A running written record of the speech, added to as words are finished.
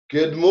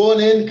Good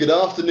morning, good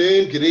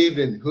afternoon, good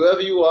evening,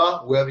 whoever you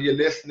are, wherever you're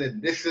listening.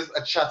 This is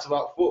a chat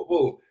about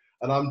football.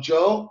 And I'm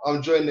Joe.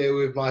 I'm joined here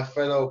with my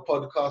fellow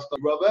podcaster,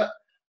 Robert.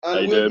 How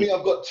And you with doing? me,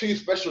 I've got two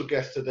special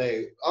guests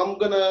today. I'm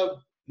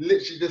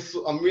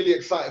really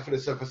excited for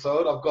this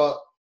episode. I've got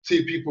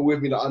two people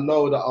with me that I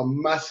know that are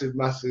massive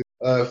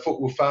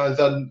football fans.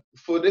 And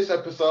for this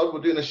episode,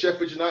 we're doing a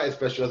Sheffield United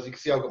special. As you can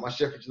see, I've got my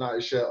Sheffield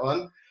United shirt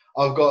on.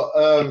 I've got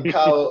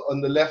Cal on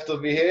the left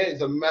of me here.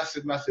 He's a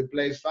massive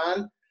Blaze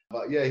fan.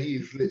 But yeah,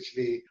 he's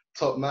literally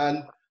top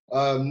man.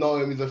 Know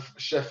him, he's a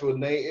Sheffield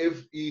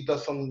native. He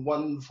does some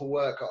wonderful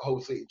work at Hull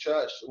City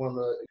Church, one of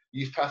the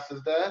youth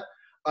pastors there.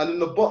 And in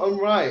the bottom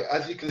right,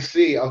 as you can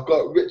see, I've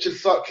got Richard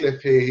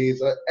Sutcliffe here.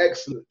 He's an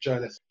excellent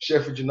journalist,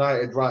 Sheffield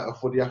United writer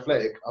for The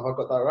Athletic. Have I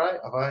got that right?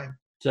 Have I?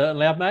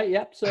 Certainly have, mate.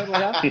 Yep, certainly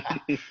have.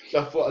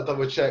 I thought I'd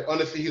double check.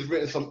 Honestly, he's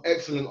written some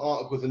excellent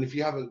articles, and if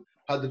you haven't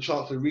had the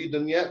chance to read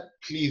them yet,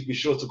 please be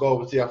sure to go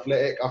over to The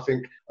Athletic. I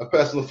think a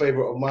personal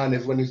favourite of mine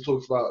is when he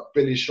talks about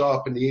Billy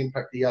Sharp and the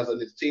impact he has on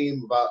his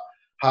team, about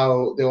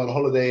how they were on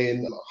holiday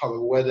and I can't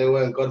remember where they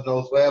were and God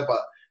knows where,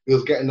 but he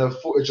was getting the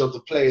footage of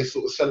the players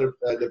sort of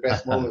celebrate the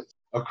best moments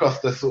across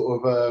the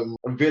sort of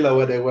villa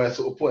where they were,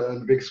 sort of putting on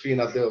the big screen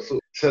as they were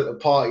sort of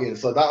partying.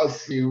 So that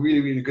was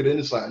really good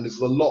insight, and there's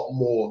a lot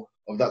more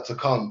of that to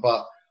come.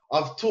 But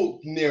I've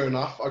talked near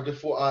enough. I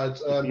just thought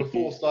I'd,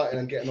 before starting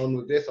and getting on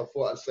with this, I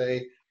thought I'd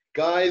say,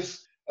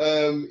 guys,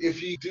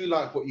 if you do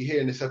like what you hear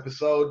in this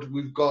episode,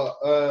 we've got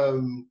a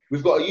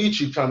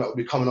YouTube channel that will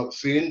be coming up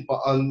soon.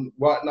 But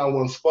right now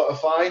we're on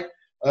Spotify.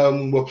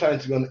 We're planning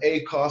to be on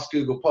Acast,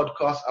 Google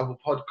Podcasts, Apple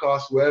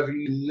Podcasts, wherever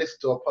you listen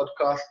to our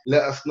podcast.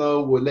 Let us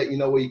know. We'll let you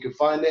know where you can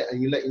find it, and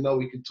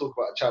we can talk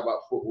about chat about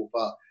football.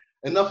 But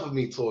enough of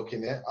me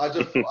talking here. I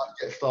just thought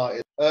I'd get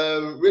started.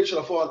 Richard,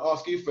 I thought I'd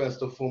ask you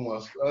first and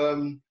foremost.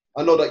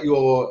 I know that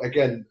you're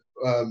again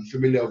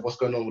familiar with what's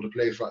going on with the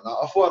players right now.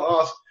 I thought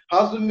I'd ask,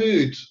 how's the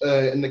mood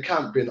in the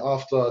camp been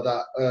after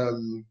that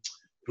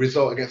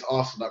result against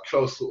Arsenal, that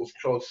close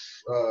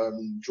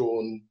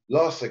drawn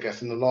loss, I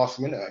guess, in the last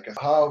minute, I guess.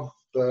 How have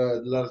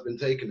the lads been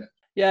taking it?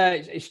 Yeah,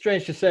 it's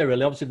strange to say,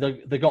 really.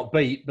 Obviously, they got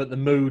beat, but the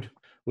mood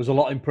was a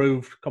lot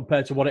improved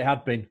compared to what it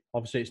had been.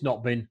 Obviously, it's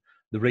not been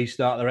the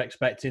restart they're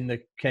expecting.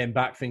 They came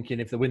back thinking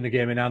if they win the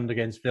game in hand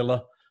against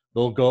Villa,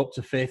 they'll go up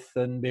to fifth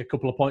and be a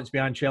couple of points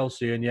behind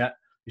Chelsea, and yet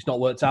it's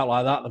not worked out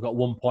like that. They've got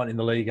 1 point in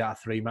the league out of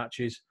 3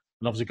 matches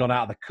and obviously gone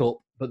out of the cup,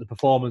 but the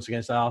performance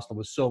against Arsenal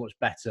was so much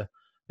better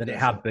than it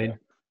had been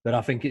that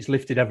I think it's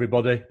lifted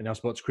everybody. And I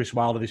spoke to Chris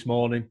Wilder this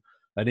morning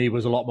and he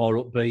was a lot more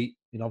upbeat,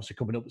 obviously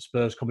coming up with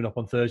Spurs coming up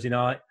on Thursday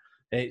night.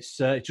 It's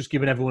just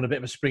given everyone a bit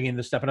of a spring in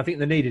the step, and I think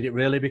they needed it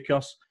really,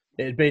 because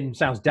it had been,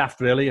 sounds daft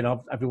really,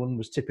 everyone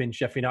was tipping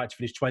Sheffield United to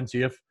finish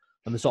 20th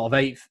and the sort of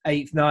 8th,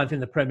 9th in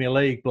the Premier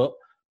League, but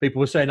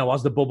people were saying,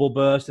 has the bubble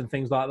burst and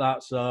things like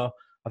that. So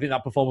I think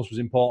that performance was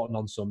important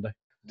on Sunday.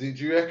 Did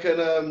you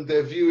reckon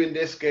they're viewing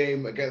this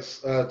game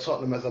against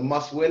Tottenham as a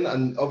must-win?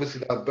 And obviously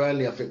they have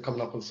Burnley, I think,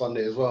 coming up on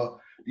Sunday as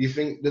well. Do you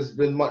think there's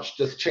been much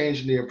just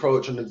change in the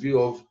approach and the view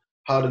of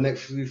how the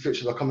next few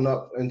fixtures are coming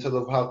up in terms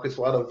of how Chris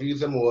Wilder views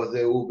them, or has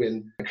they all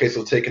been a case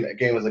of taking a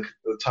game as a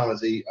time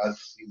as he's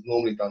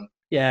normally done?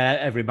 Yeah,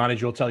 every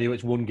manager will tell you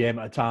it's one game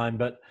at a time,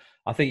 but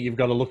I think you've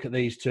got to look at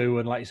these two.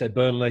 And like you said,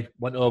 Burnley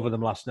went over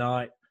them last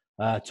night.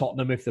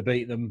 Tottenham, if they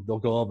beat them, they'll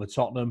go over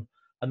Tottenham,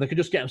 and they could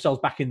just get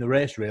themselves back in the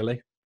race,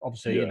 really.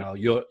 Obviously,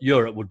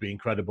 Europe would be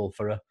incredible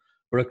for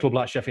a club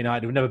like Sheffield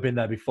United who've never been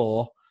there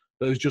before,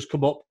 but who's just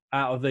come up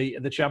out of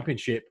the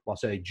Championship. Well,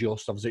 I say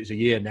just, obviously it's a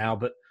year now,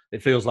 but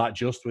it feels like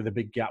just, with a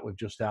big gap we've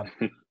just had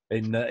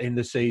in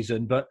the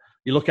season. But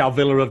you look how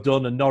Villa have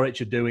done and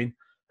Norwich are doing,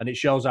 and it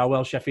shows how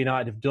well Sheffield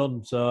United have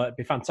done. So it'd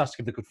be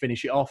fantastic if they could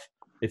finish it off.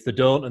 If they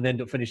don't and they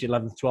end up finishing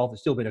 11th, 12th,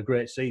 it's still been a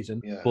great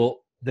season. Yeah. But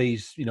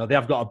these, they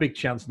have got a big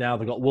chance now.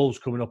 They've got Wolves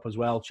coming up as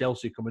well,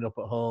 Chelsea coming up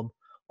at home.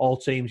 All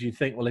teams you'd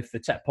think, well, if they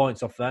take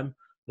points off them,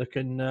 they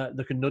can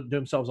do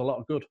themselves a lot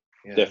of good.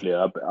 Yeah.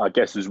 Definitely. I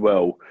guess as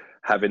well,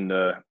 having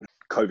the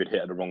COVID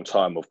hit at the wrong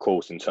time, of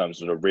course, in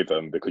terms of the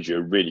rhythm, because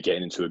you're really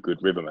getting into a good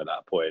rhythm at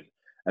that point.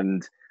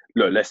 And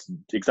look,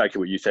 exactly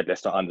what you said,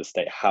 let's not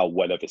understate how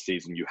well of a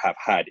season you have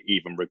had,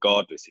 even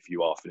regardless if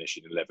you are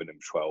finishing 11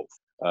 and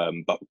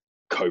 12. But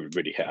COVID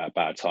really hit at a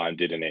bad time,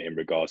 didn't it, in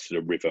regards to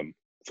the rhythm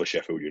for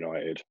Sheffield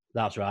United?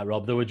 That's right,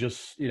 Rob. They were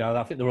just,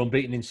 I think they were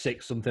unbeaten in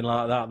 6, something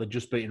like that. They'd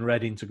just beaten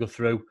Reading to go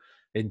through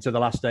into the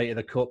last 8 of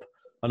the Cup.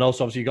 And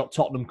also, obviously, you've got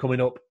Tottenham coming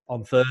up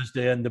on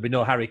Thursday, and there'll be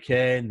no Harry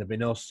Kane, there'll be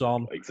no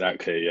Son.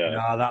 Exactly,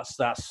 yeah. That's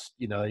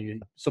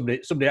somebody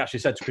actually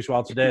said to Chris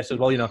Wilder today, says,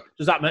 well,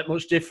 does that make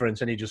much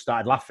difference? And he just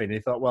started laughing. He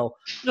thought, well,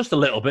 just a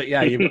little bit,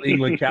 yeah. You've got the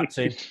England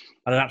captain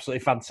and an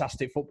absolutely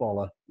fantastic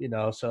footballer,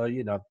 so,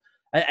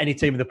 any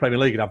team in the Premier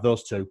League would have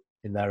those two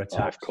in their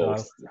attack. Of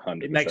course, so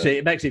it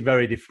makes it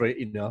very different,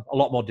 a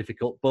lot more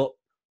difficult, but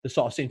they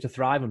sort of seem to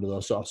thrive under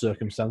those sort of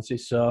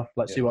circumstances. So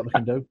let's see what they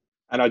can do.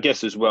 And I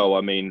guess as well,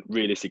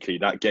 realistically,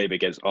 that game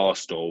against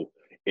Arsenal,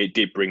 it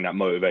did bring that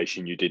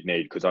motivation you did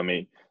need. Because,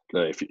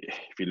 if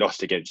you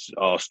lost against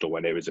Arsenal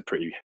when it was a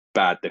pretty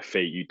bad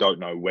defeat, you don't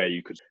know where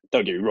you could.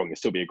 Don't get me wrong, it'd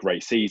still be a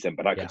great season,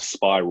 but that could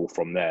spiral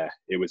from there.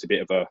 It was a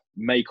bit of a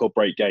make or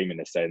break game in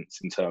a sense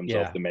in terms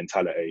of the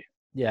mentality.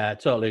 Yeah, I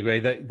totally agree.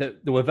 They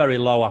were very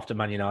low after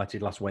Man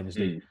United last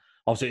Wednesday.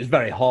 Obviously, it was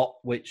very hot,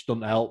 which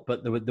doesn't help,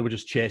 but they were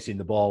just chasing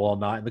the ball all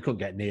night and they couldn't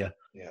get near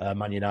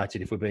Man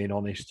United, if we're being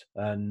honest.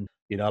 And,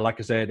 you know, like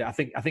I said, I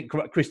think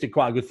Chris did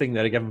quite a good thing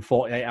there. He gave them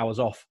 48 hours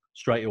off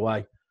straight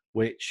away,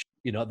 which,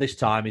 you know, at this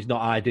time is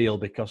not ideal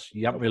because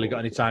you haven't really got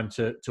any time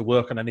to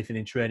work on anything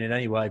in training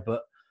anyway.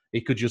 But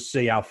he could just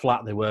see how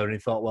flat they were and he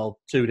thought, well,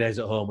 2 days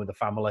at home with the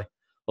family.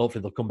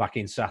 Hopefully they'll come back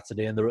in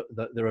Saturday and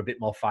they're a bit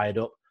more fired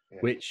up,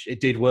 which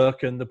it did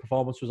work and the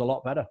performance was a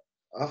lot better.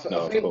 I think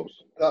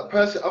that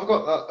person. I've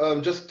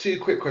got just 2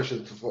 quick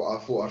questions before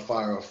I thought I'd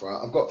fire off.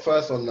 Right, I've got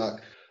first on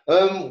that.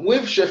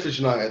 With Sheffield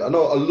United, I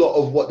know a lot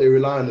of what they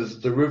rely on is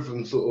the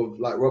rhythm, sort of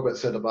like Robert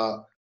said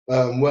about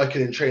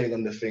working and training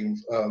on the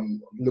things,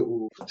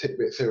 little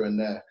tidbits here and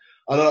there.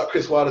 I know that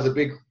Chris Wilder's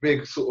a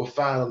big sort of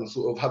fan on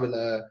sort of having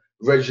a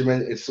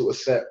regimented sort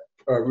of set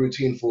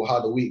routine for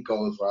how the week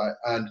goes, right?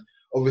 And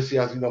obviously,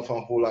 as you know, for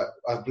example, like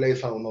as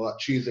Blaze fan, like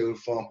Tuesday, for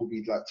example, will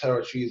be like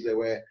Terror Tuesday,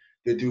 where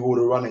they do all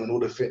the running and all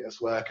the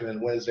fitness work, and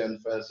then Wednesday and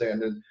Thursday, and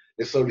then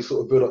they slowly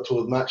sort of build up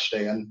towards match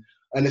day. And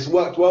it's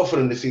worked well for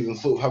them this season,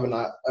 sort of having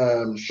that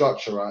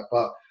structure, right?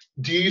 But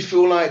do you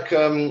feel like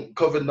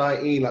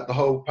COVID-19, like the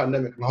whole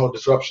pandemic and the whole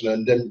disruption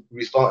and then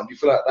restarting, do you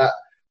feel like that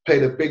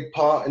played a big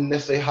part in,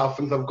 let's say, how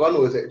things have gone?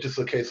 Or is it just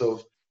a case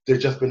of they've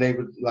just been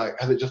able, like,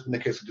 has it just been a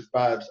case of just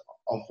bad,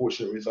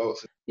 unfortunate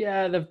results?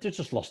 Yeah, they've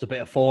just lost a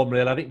bit of form,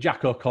 really. I think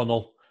Jack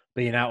O'Connell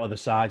being out of the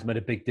side's made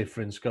a big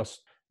difference because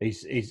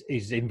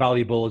he's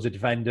invaluable as a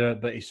defender,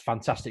 but he's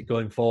fantastic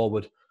going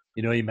forward.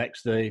 You know, he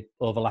makes the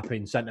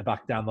overlapping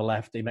centre-back down the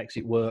left. He makes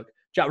it work.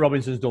 Jack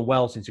Robinson's done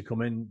well since he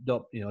come in.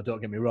 Don't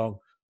get me wrong.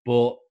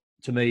 But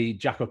to me,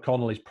 Jack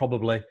O'Connell is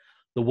probably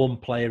the one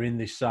player in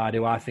this side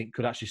who I think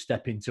could actually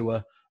step into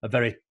a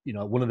very, you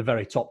know, one of the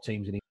very top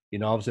teams in. You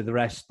know, obviously the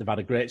rest, they've had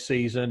a great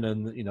season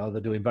and, you know,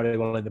 they're doing very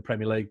well in the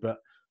Premier League. But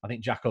I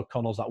think Jack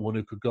O'Connell's that one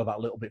who could go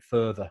that little bit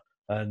further.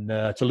 And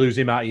to lose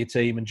him out of your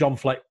team, and John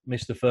Fleck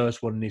missed the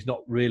first one, and he's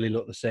not really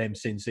looked the same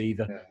since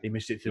either. Yeah. He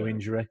missed it through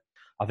injury.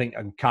 I think,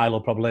 and Kyle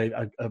will probably,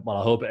 I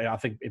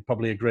think he'd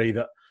probably agree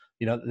that,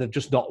 you know, they've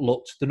just not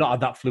looked, they've not had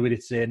that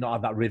fluidity, not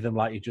had that rhythm,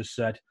 like you just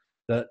said,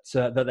 that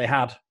they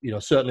had, you know,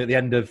 certainly at the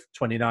end of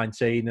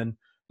 2019 and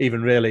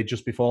even really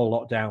just before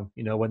lockdown,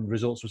 you know, when the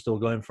results were still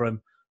going for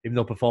him, even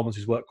though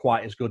performances weren't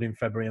quite as good in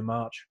February and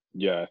March.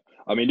 Yeah.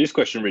 I mean, this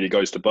question really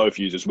goes to both of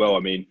you as well.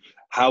 I mean,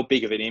 how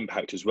big of an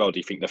impact as well do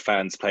you think the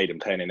fans playing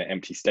in an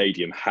empty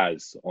stadium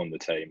has on the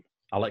team?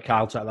 I'll let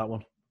Kyle take that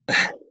one.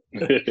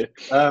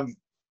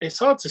 It's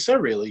hard to say,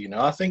 really. You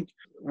know, I think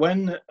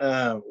when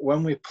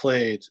we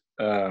played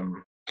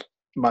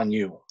Man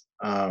U,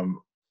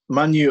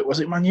 was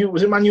it Man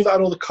U that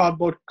had all the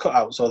cardboard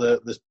cutouts or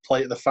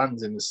the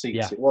fans in the seats?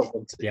 Yeah. It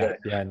wasn't. Yeah,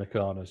 in the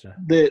corners.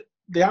 Yeah.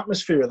 The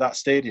atmosphere of that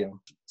stadium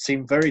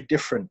seemed very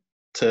different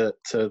to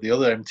the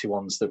other empty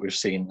ones that we've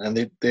seen,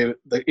 and they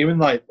even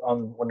like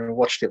when we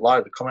watched it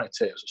live, the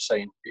commentators were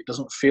saying it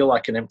doesn't feel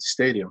like an empty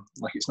stadium,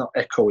 like it's not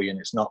echoey and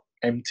it's not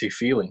empty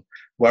feeling.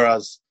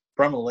 Whereas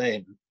Bramall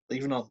Lane,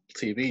 even on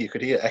TV, you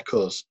could hear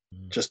echoes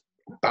just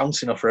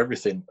bouncing off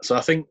everything. So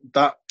I think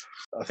that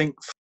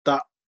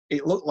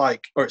it looked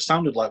like, or it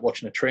sounded like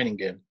watching a training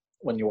game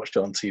when you watched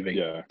it on TV.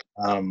 Yeah.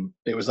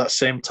 It was that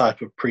same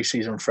type of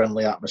pre-season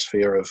friendly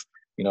atmosphere of,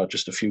 you know,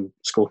 just a few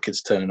school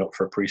kids turning up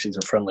for a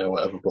pre-season friendly or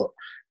whatever. But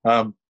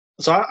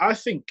so I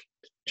think,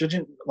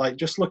 judging, like,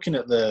 just looking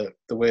at the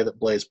way that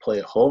Blaze play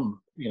at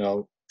home, you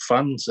know,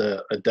 fans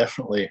are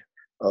definitely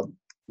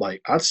like,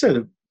 I'd say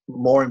they're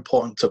more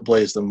important to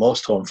Blaze than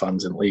most home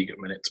fans in league at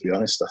the minute, to be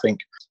honest. I think,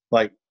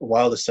 like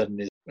Wilder said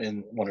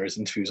in one of his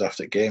interviews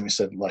after the game, he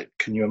said, like,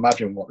 can you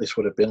imagine what this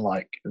would have been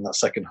like in that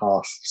second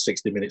half,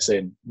 60 minutes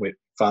in, with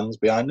fans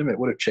behind him? It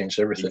would have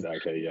changed everything.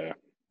 Exactly, yeah.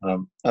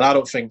 And I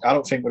don't think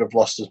we'd have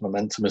lost as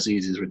momentum as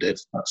easy as we did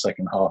that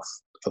second half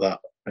for that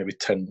maybe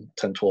 10,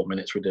 12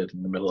 minutes we did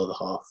in the middle of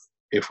the half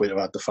if we'd have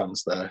had the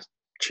fans there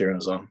cheering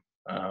us on.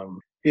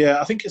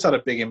 Yeah, I think it's had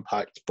a big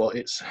impact, but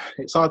it's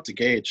hard to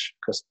gauge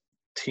because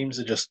teams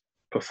are just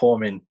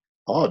performing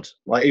odd.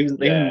 Like even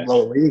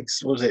lower leagues,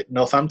 what was it?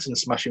 Northampton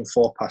smashing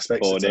 4 past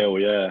Exeter.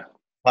 4-0, yeah.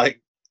 Like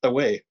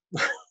away.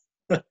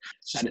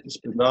 It's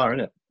bizarre,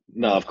 isn't it?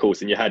 No, of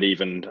course, and you had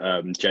even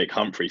Jake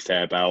Humphrey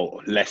say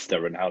about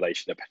Leicester and how they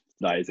should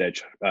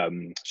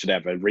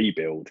have a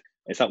rebuild.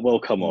 It's like, well,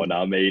 come on.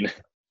 I mean,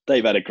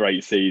 they've had a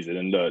great season,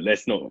 and look,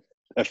 let's not.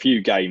 A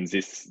few games,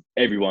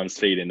 everyone's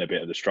feeling a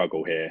bit of the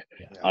struggle here.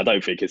 Yeah. I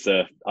don't think it's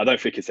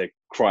a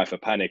cry for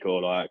panic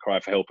or like cry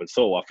for help at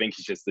all. I think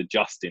it's just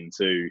adjusting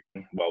to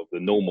the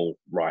normal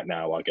right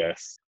now, I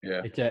guess.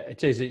 Yeah,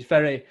 it is. It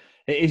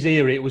is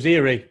eerie. It was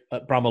eerie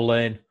at Bramall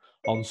Lane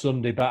on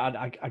Sunday, but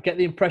I get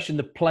the impression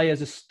the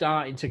players are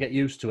starting to get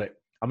used to it.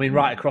 I mean,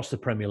 right across the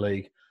Premier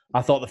League,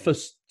 I thought the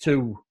first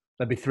 2,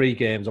 maybe 3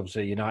 games,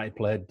 obviously United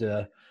played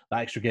that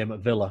extra game at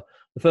Villa.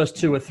 The first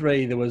 2 or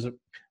 3, there was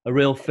a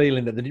real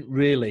feeling that they didn't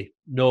really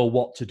know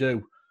what to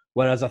do.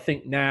 Whereas I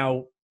think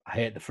now, I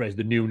hate the phrase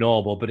the new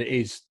normal, but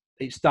it's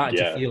starting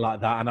to feel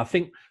like that. And I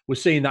think we're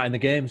seeing that in the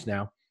games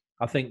now.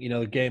 I think,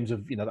 the games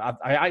of,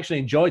 I actually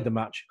enjoyed the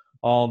match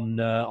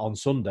on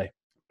Sunday,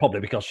 probably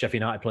because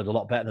Sheffield United played a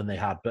lot better than they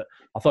had. But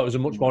I thought it was a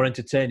much more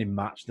entertaining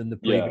match than the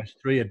previous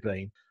three had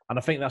been. And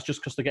I think that's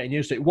just because they're getting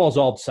used to it. It was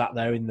odd sat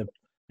there in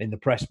the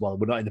press. Well,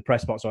 we're not in the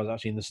press box. I was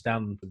actually in the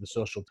stand with the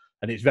social.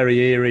 And it's very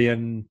eerie.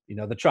 And,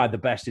 they tried the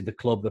best in the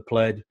club. They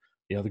played,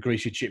 the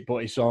Greasy Chip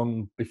Butty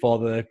song before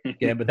the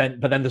game. But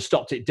then they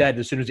stopped it dead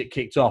as soon as it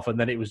kicked off. And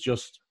then it was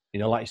just,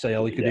 like you say,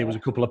 all you could hear was a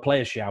couple of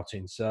players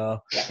shouting.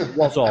 So it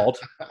was odd.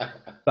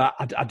 But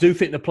I do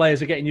think the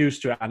players are getting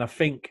used to it. And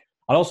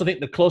I also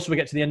think the closer we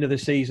get to the end of the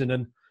season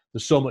and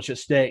there's so much at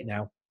stake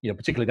now,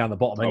 particularly down the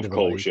bottom end of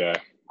the league.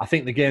 I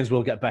think the games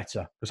will get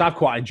better because I've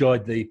quite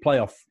enjoyed the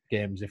playoff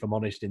games, if I'm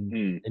honest,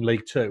 in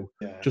League Two,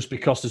 just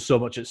because there's so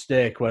much at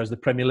stake. Whereas the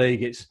Premier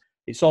League,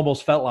 it's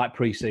almost felt like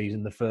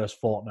pre-season the first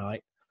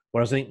fortnight.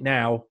 Whereas I think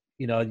now,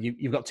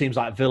 you've got teams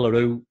like Villa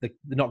who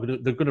they're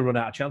going to run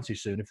out of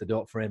chances soon if they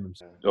don't frame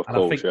themselves.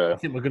 I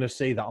think we're going to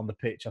see that on the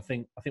pitch. I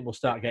think we'll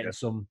start getting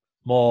some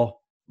more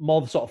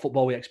the sort of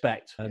football we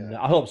expect, and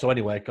I hope so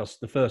anyway. Because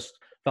the first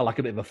felt like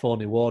a bit of a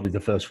phony war. The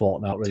first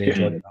fortnight really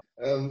enjoyed it.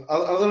 I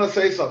was going to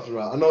say something,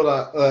 right? I know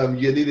that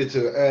you alluded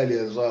to it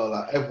earlier as well.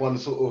 Like everyone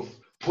sort of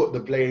put the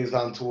blame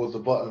down towards the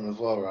bottom as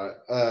well,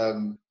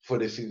 right? For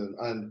this season,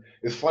 and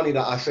it's funny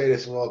that I say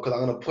this as well because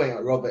I'm going to point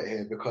at Robert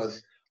here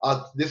because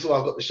this is why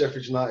I've got the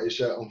Sheffield United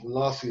shirt on from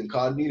last season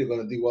because I knew they were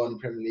going to do well in the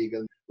Premier League,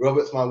 and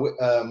Robert's my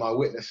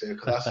witness here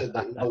because I said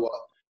that what,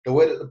 the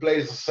way that the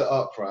Blazers are set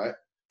up, right?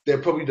 They're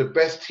probably the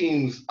best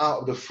teams out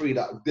of the three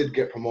that did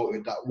get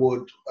promoted that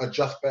would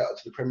adjust better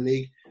to the Premier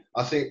League.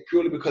 I think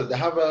purely because they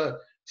have a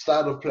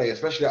style of play,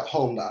 especially at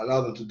home, that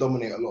allows them to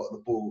dominate a lot of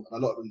the ball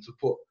and allow them to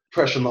put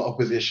pressure on the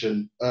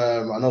opposition.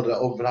 I know that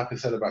overlapping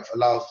centre backs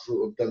allows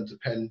sort of them to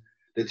pen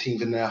the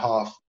teams in their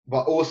half.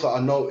 But also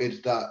I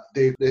noted that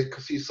they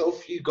could see so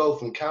few goals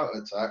from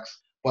counter-attacks,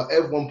 but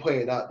everyone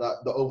pointed out that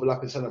the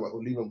overlapping centre back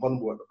will leave them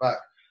vulnerable at the back.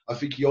 I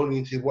think you only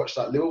need to watch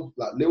that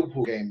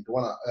Liverpool game, the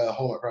one at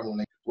home at Premier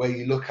League, where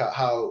you look at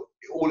how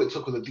all it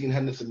took was a Dean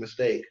Henderson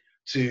mistake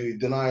to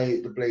deny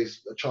the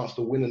Blaze a chance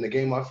to win in the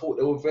game. I thought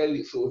they were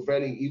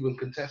very even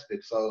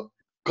contested. So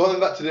going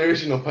back to the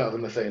original point I was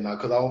going to say now,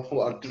 because I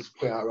thought I'd just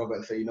point out Robert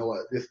and say, you know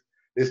what,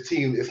 this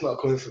team, it's not a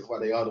coincidence why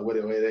they are the way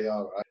they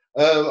are, right?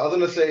 I was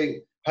going to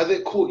say, has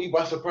it caught you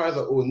by surprise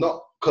at all?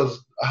 Not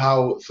because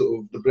how sort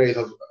of the Blaze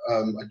have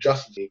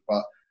adjusted,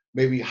 but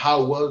maybe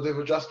how well they've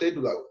adjusted.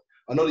 Like,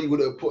 I know that you would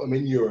have put them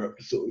in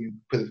Europe, sort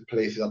of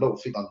places. I don't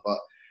think that, but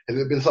has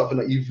it been something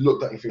that you've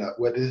looked at and think like,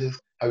 where this is?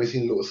 Have you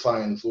seen little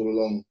signs all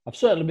along? I've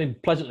certainly been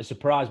pleasantly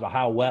surprised by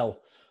how well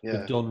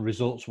they've done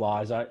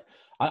results-wise.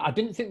 I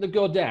didn't think they'd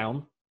go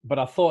down, but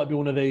I thought it'd be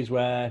one of these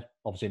where,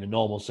 obviously in a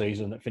normal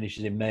season that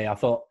finishes in May, I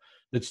thought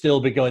they'd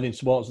still be going in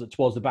towards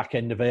the back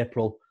end of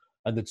April,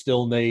 and they'd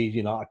still need,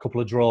 a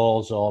couple of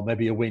draws or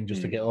maybe a win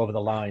just to get over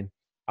the line.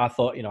 I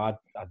thought, I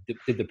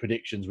did the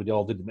predictions with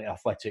all, did the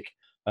Athletic,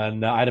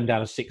 and I had them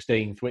down as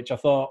 16th, which I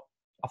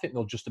think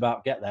they'll just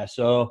about get there.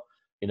 So,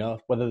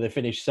 whether they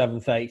finish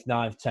 7th, 8th,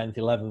 9th, 10th,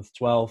 11th,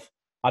 12th,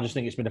 I just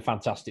think it's been a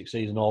fantastic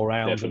season all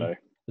round. Definitely.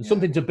 And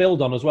something to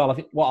build on as well. I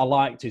think what I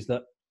liked is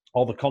that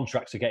all the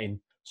contracts are getting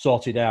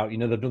sorted out.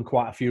 They've done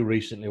quite a few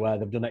recently where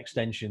they've done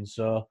extensions.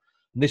 So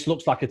this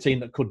looks like a team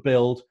that could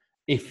build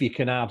if you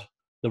can add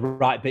the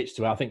right bits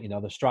to it. I think,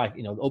 the strike,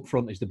 up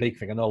front is the big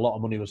thing. I know a lot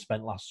of money was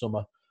spent last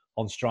summer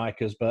on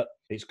strikers, but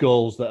it's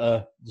goals that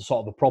are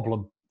sort of a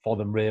problem for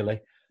them, really.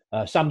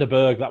 Sander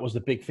Berg, that was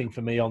the big thing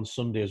for me on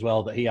Sunday as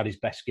well, that he had his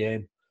best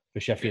game for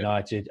Sheffield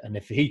United. And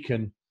if he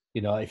can,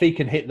 if he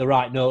can hit the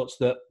right notes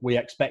that we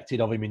expected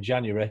of him in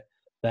January,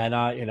 then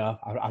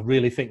I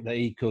really think that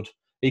he could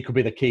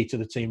be the key to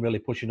the team really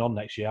pushing on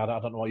next year. I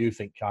don't know what you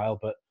think, Kyle,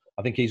 but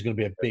I think he's going to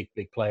be a big,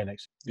 big player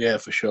next year. Yeah,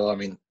 for sure. I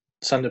mean,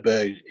 Sander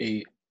Berg,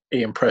 he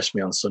impressed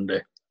me on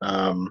Sunday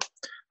a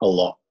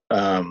lot.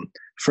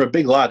 For a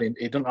big lad,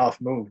 he doesn't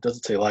half move,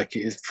 doesn't he? Like,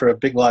 for a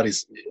big lad,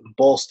 the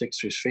ball sticks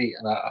to his feet.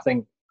 And I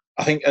think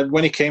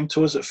when he came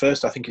to us at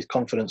first, I think his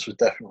confidence was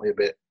definitely a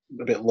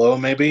bit low.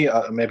 Maybe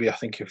I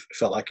think he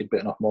felt like he'd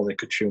bitten off more than he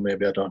could chew.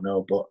 Maybe, I don't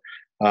know.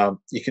 But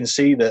you can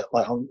see that,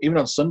 like, even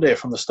on Sunday,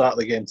 from the start of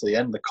the game to the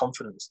end, the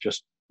confidence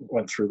just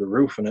went through the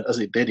roof. And as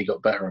he did, he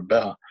got better and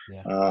better.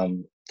 Yeah.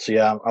 So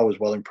yeah, I was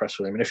well impressed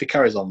with him. And if he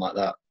carries on like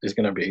that, he's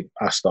going to be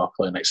a star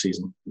player next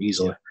season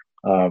easily.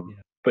 Yeah.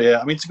 But yeah,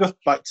 I mean, to go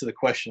back to the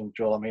question,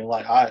 Joel, I mean,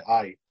 like,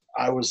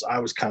 I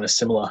was kind of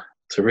similar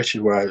to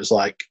Richard, where I was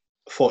like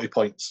 40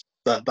 points.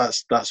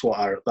 That's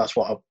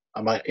what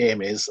my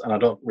aim is, and I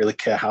don't really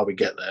care how we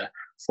get there.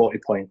 40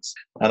 points.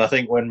 And I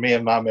think when me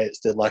and my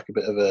mates did like a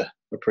bit of a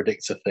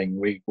predictor thing,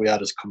 we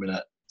had us coming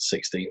at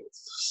 16th,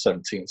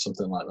 17th,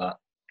 something like that.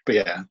 But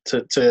yeah,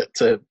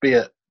 to be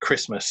at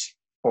Christmas,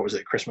 what was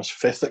it? Christmas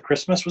 5th at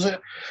Christmas, was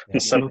it? Yeah.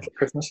 7th at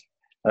Christmas,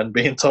 and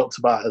being talked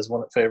about as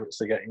one of the favourites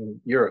to get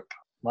in Europe.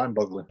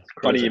 Mind-boggling.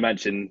 Funny you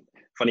mentioned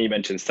funny you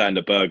mentioned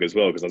Sander Berg as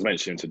well, because I was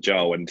mentioning to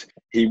Joel, and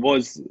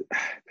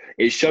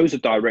it shows a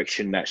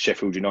direction that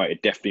Sheffield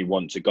United definitely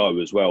want to go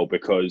as well,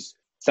 because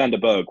Sander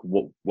Berg,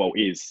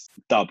 is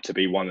dubbed to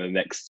be one of the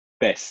next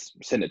best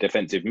centre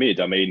defensive mid.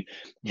 I mean,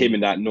 him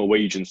and that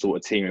Norwegian sort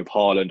of team of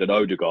Haaland and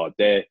Odegaard,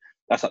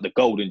 that's like the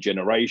golden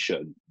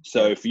generation.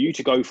 So for you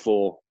to go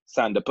for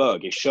Sander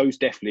Berg, it shows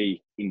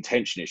definitely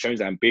intention, it shows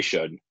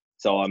ambition.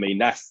 So, I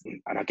mean,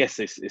 and I guess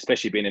this,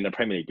 especially being in the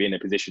Premier League, being in a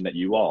position that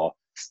you are,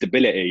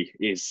 stability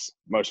is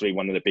mostly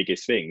one of the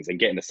biggest things. And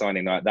getting a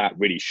signing like that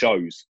really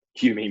shows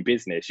you mean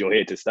business. You're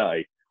here to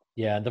stay.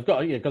 Yeah, and they've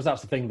got, because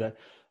that's the thing that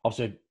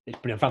obviously it's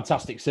been a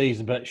fantastic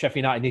season, but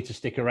Sheffield United need to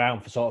stick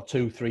around for sort of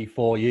 2, 3,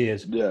 4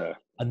 years. Yeah.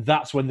 And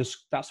that's when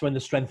the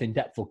strength in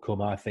depth will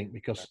come, I think,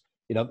 because,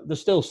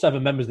 there's still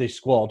 7 members of this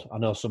squad. I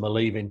know some are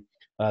leaving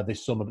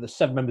this summer, but the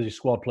 7 members of this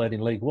squad played in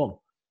League One.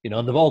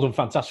 And they've all done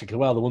fantastically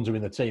well. The ones who are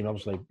in the team,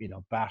 obviously,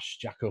 Bash,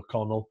 Jack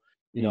O'Connell,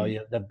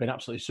 they've been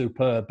absolutely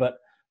superb. But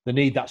they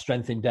need that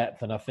strength in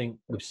depth, and I think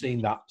we've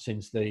seen that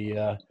since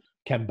they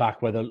came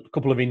back, with a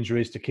couple of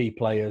injuries to key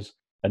players,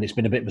 and it's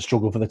been a bit of a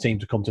struggle for the team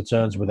to come to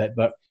terms with it.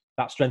 But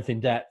that strength in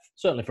depth,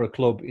 certainly for a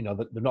club,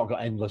 they've not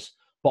got endless,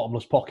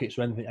 bottomless pockets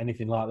or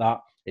anything like that.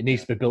 It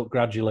needs to be built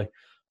gradually.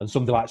 And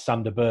something like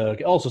Sander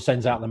Berg, it also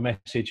sends out the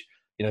message,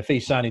 if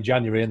he's signed in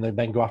January and they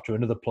then go after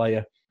another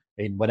player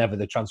in whenever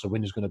the transfer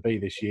window is going to be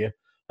this year,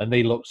 and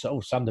he looks,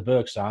 Sander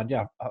Berg signed,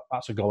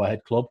 that's a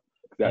go-ahead club.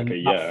 Exactly,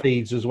 and that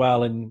feeds as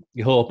well, and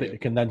you hope it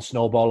can then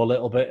snowball a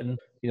little bit, and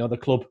the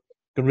club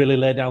can really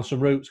lay down some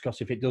roots, because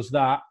if it does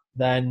that,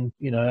 then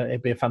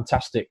it'd be a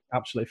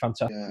absolutely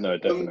fantastic. Yeah. No,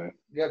 definitely.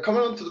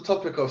 Coming on to the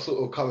topic of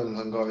sort of coming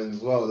and going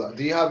as well,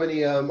 do you have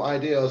any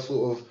idea of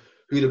sort of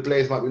who the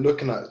Blades might be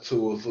looking at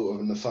towards sort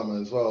of in the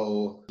summer as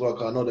well?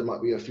 I know there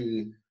might be a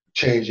few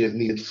changes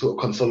needed to sort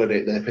of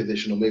consolidate their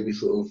position, or maybe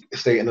sort of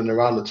stay in and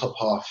around the top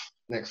half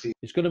next season.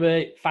 It's going to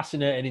be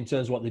fascinating in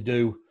terms of what they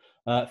do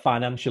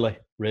financially,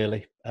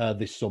 really,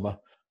 this summer.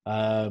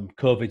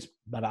 COVID's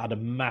had a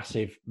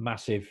massive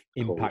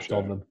impact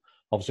on them.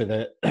 Obviously,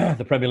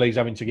 the Premier League's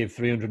having to give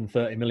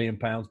 £330 million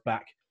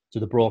back to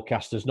the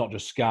broadcasters, not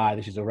just Sky.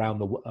 This is around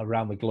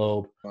the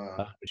globe,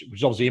 Wow. which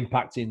is obviously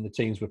impacting the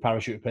teams with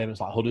parachute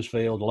payments like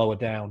Huddersfield, lower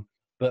down.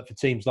 But for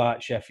teams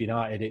like Sheffield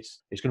United, it's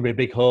going to be a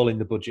big hole in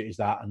the budget, is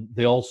that. And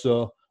they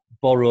also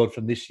borrowed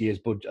from this year's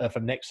budget,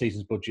 from next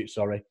season's budget,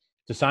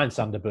 to sign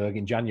Sander Berg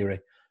in January.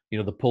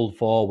 They pulled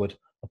forward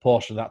a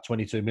portion of that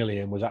 22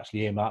 million was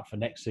actually earmarked for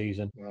next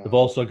season. Wow. They've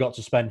also got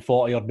to spend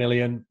 40 odd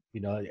million.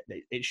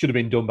 It should have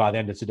been done by the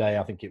end of today.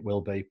 I think it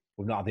will be.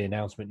 We've not had the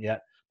announcement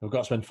yet. They've got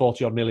to spend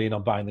 40 odd million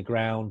on buying the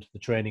ground, the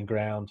training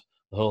ground,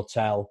 the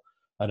hotel,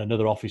 and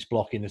another office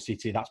block in the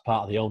city. That's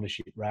part of the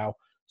ownership row.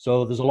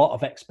 So there's a lot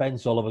of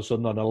expense all of a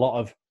sudden, and a lot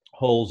of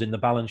holes in the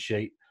balance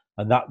sheet.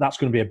 And that's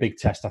going to be a big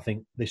test, I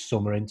think, this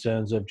summer in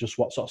terms of just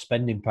what sort of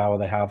spending power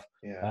they have.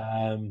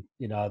 Yeah.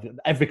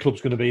 Every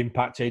club's going to be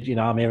impacted.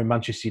 I'm here in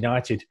Manchester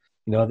United.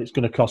 It's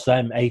going to cost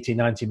them 80,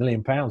 90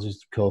 million pounds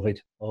is COVID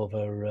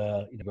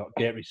over, you've got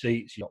gate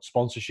receipts, you've got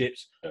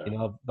sponsorships,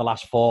 the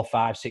last 4,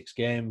 5, 6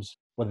 games,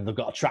 whether they've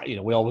got a track,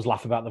 we always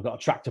laugh about they've got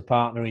a tractor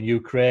partner in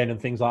Ukraine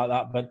and things like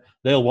that, but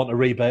they'll want a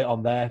rebate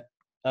on their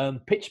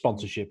pitch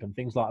sponsorship and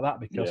things like that,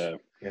 because,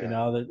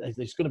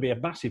 there's going to be a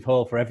massive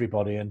hole for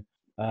everybody, and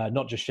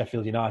not just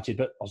Sheffield United,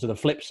 but also the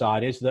flip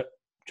side is that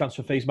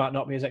transfer fees might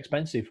not be as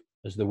expensive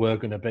as they were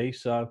going to be.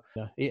 So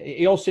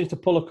he also seems to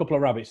pull a couple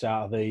of rabbits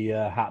out of the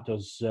hat,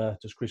 does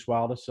Chris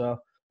Wilder. So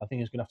I think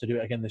he's going to have to do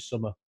it again this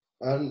summer.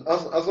 And I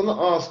was going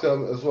to ask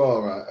as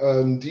well,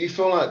 right? Do you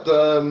feel like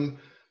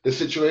the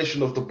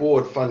situation of the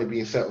board finally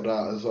being settled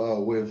out as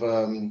well? With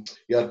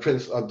you had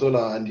Prince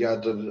Abdullah, and you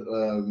had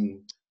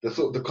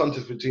the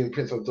contest between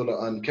Prince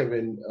Abdullah and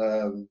Kevin,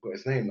 what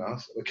his name now?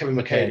 Kevin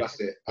McKay,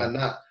 that's it. And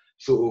that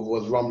sort of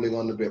was rumbling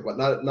on a bit. But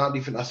now do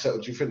you think that's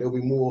settled? Do you think there'll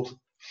be more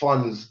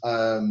funds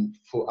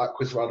at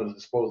Chris Wilder's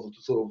disposal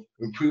to sort of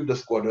improve the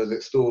squad, or is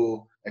it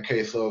still a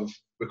case of,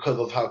 because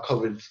of how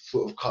COVID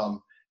sort of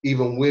come,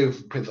 even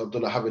with Prince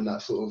Abdullah having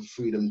that sort of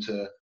freedom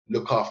to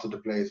look after the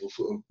Blades or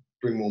sort of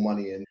bring more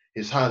money in,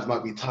 his hands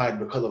might be tied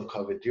because of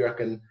COVID? Do you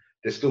reckon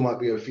there still might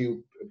be a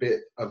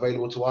bit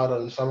available to Wilder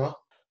in summer?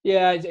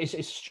 Yeah,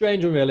 it's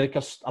strange, really,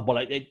 because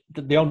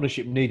the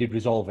ownership needed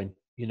resolving.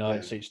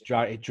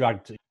 It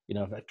dragged.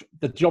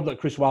 The job that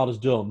Chris Wilder's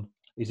done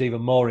is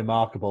even more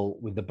remarkable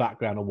with the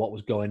background of what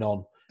was going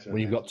on.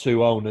 When you've got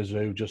 2 owners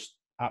who just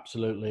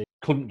absolutely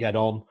couldn't get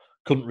on,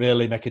 couldn't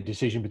really make a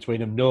decision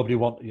between them. Nobody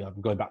wanted, I'm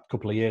going back a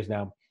couple of years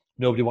now,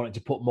 nobody wanted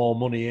to put more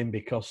money in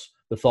because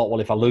they thought, well,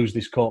 if I lose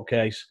this court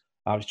case,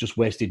 it's just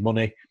wasted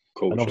money.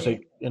 Cool, and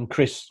obviously,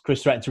 Chris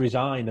threatened to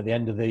resign at the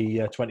end of the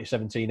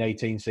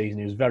 2017-18 season.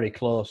 He was very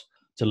close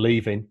to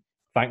leaving.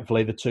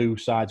 Thankfully, the 2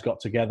 sides got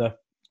together.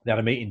 They had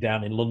a meeting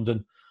down in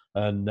London,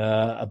 and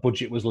a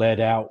budget was laid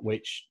out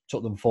which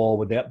took them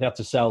forward. They had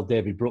to sell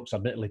David Brooks,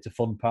 admittedly, to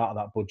fund part of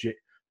that budget.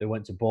 They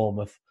went to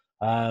Bournemouth.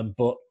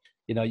 But,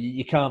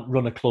 you can't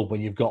run a club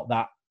when you've got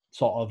that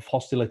sort of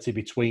hostility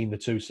between the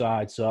 2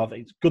 sides. So I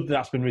think it's good that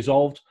that's been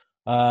resolved.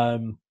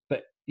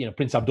 But,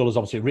 Prince Abdullah's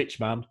obviously a rich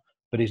man.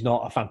 but he's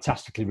not a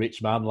fantastically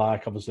rich man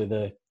like obviously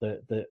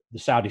the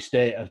Saudi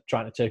state are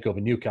trying to take over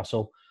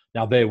Newcastle.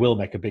 Now they will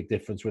make a big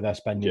difference with their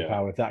spending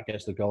power if that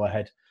gets the go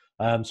ahead.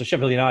 So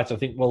Sheffield United, I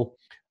think,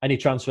 any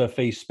transfer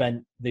fees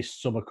spent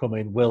this summer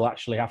coming will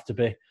actually have to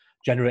be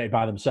generated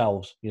by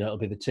themselves. It'll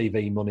be the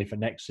TV money for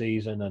next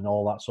season and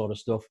all that sort of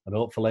stuff, and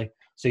hopefully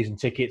season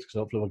tickets, because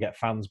hopefully we'll get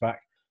fans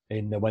back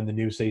when the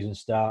new season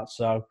starts.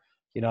 So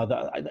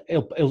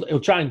he'll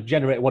try and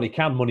generate what he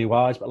can money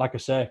wise, but like I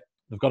say,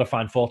 they've got to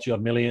find 40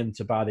 odd million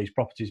to buy these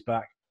properties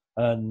back,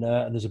 and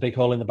there's a big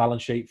hole in the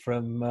balance sheet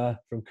from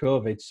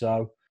COVID.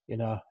 So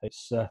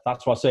it's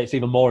that's why I say it's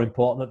even more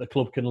important that the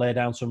club can lay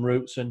down some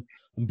roots and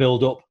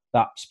build up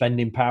that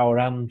spending power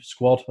and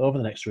squad over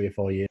the next 3 or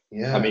 4 years.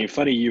 Yeah. I mean,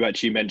 funny you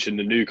actually mentioned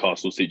the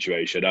Newcastle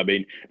situation. I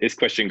mean, this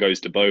question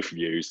goes to both of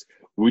you.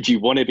 Would you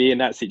want to be in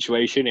that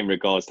situation in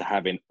regards to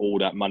having all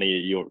that money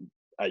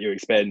at your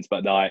expense,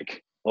 but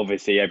like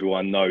obviously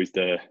everyone knows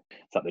the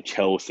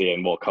Chelsea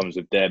and what comes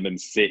with them,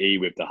 and City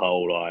with the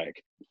whole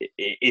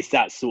it's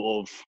that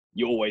sort of,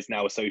 you're always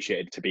now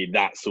associated to be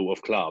that sort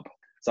of club.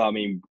 So I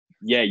mean,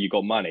 yeah, you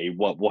got money.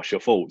 What's your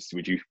thoughts?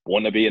 Would you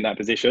want to be in that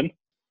position?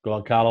 Go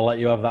on, Carl. I'll let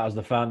you have that as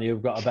the fan.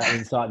 You've got a better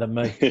insight than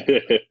me.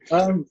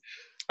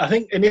 I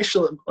think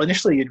initially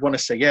you'd want to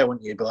say yeah,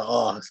 wouldn't you? Be like,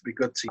 oh, it'd be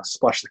good to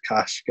splash the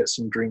cash, get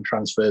some dream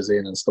transfers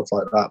in and stuff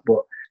like that.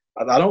 But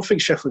I don't think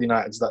Sheffield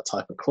United's that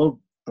type of club.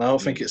 And I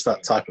don't think it's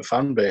that type of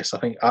fan base. I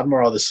think I'd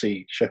more rather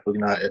see Sheffield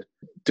United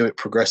do it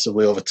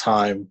progressively over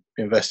time,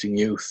 invest in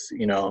youth,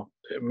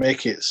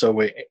 make it so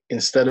we,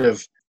 instead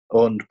of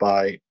owned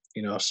by,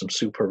 some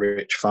super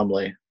rich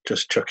family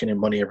just chucking in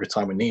money every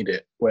time we need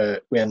it, where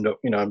we end up,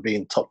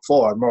 being top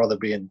four. I'd more rather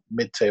be in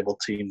mid-table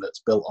team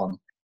that's built on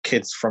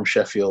kids from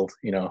Sheffield,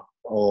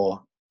 or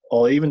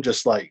even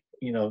just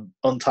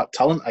untapped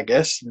talent, I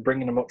guess, and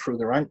bringing them up through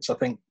the ranks. I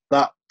think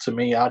that, to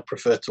me, I'd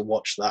prefer to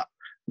watch that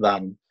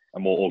than a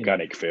more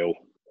organic feel.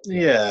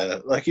 Yeah,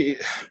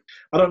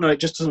 I don't know. It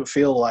just doesn't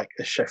feel like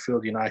a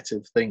Sheffield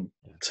United thing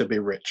to be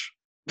rich.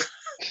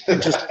 I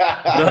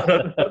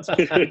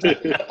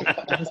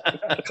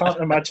can't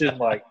imagine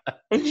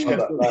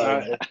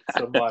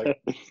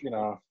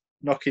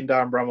knocking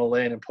down Bramall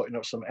Lane and putting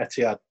up some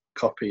Etihad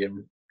copy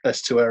in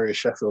S2 area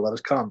Sheffield. I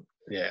just can't.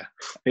 Yeah,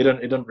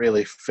 it don't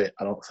really fit,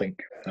 I don't think.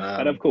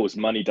 And of course,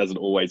 money doesn't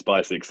always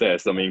buy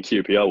success. I mean,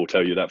 QPR will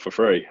tell you that for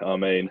free. I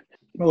mean,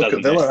 look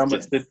at Villa. How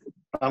much did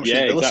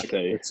Villa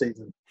exactly. this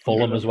season?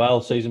 Fulham as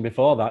well. Season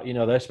before that,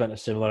 they spent a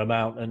similar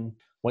amount and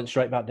went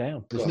straight back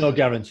down. There's no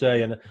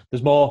guarantee, and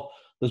there's more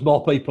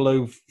people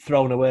who've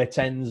thrown away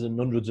tens and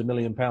hundreds of £1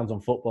 million on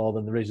football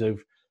than there is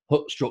who've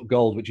struck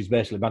gold, which is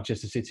basically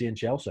Manchester City and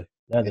Chelsea.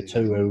 They're the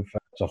two who've.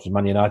 Obviously,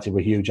 Man United were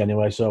huge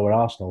anyway, so were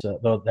Arsenal. So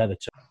they're the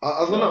two.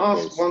 I was going to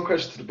ask one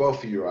question to the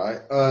both of you, right?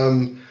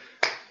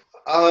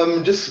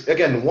 Just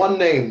again, one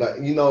name that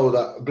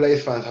that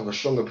Blaze fans have a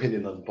strong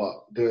opinion on,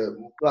 but they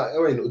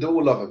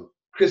all love him,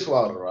 Chris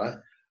Wilder, right?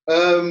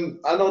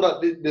 I know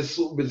that there's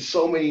sort of been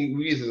so many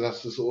reasons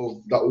as to sort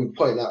of that we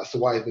point out as to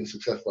why he's been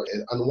successful,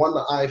 and one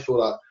that I feel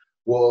like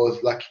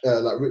was like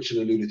Richard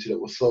alluded to, that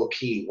was so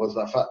key, was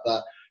the fact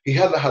that he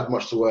hasn't had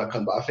much to work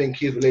on, but I think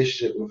his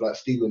relationship with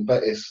Stephen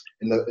Bettis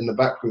in the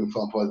backroom, for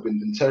example, has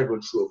been integral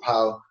to sort of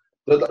how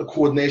the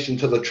coordination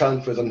to the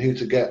transfers and who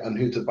to get and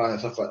who to buy and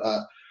stuff like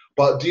that.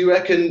 But do you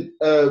reckon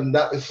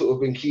that has sort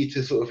of been key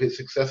to sort of his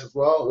success as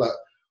well? Like,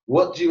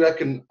 what do you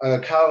reckon,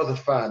 Kyle as a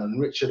fan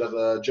and Richard as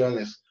a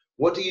journalist,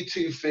 what do you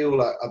two feel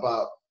like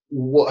about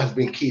what has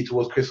been key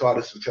towards Chris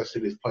Wilder's success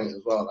to this point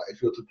as well? Like,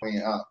 if you were to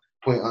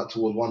point out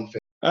towards one thing.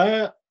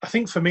 I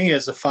think for me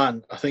as a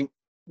fan, I think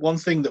one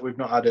thing that we've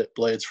not had at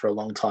Blades for a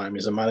long time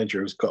is a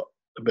manager who's got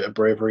a bit of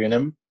bravery in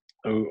him,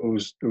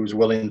 who's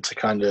willing to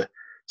kind of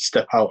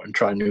step out and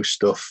try new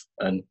stuff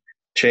and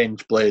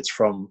change Blades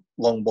from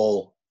long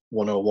ball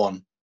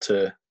 101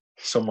 to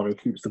someone who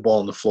keeps the ball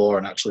on the floor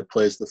and actually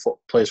plays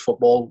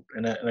football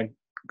in a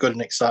good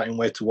and exciting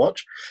way to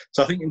watch.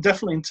 So I think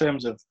definitely in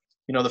terms of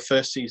the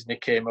first season he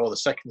came, or the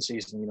second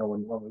season, when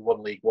we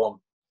won League One,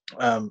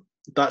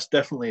 that's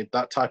definitely,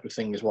 that type of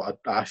thing is what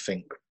I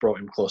think brought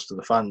him close to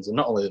the fans. And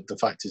not only the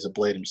fact he's a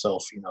Blade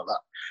himself, that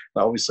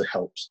obviously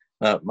helps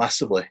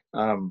massively.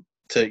 To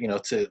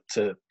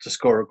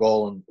score a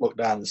goal and look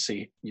down and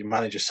see your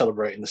manager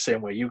celebrating the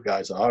same way you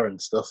guys are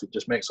and stuff, it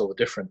just makes all the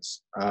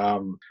difference.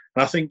 And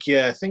I think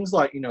things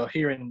like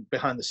hearing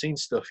behind the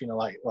scenes stuff,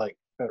 like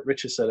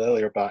Richard said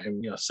earlier about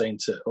him, saying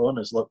to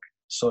owners, look,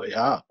 sort it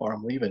out or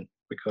I'm leaving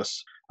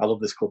because I love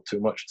this club too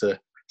much to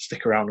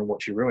stick around and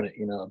watch you ruin it.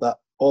 That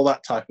all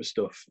that type of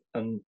stuff,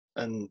 and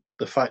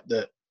the fact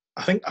that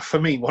I think for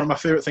me one of my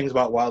favourite things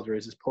about Wilder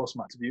is his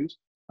post-match views.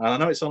 And I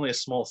know it's only a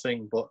small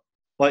thing, but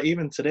like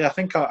even today, I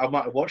think I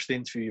might have watched the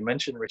interview you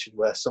mentioned, Richard,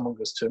 where someone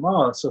goes to him,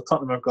 so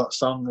Tottenham have got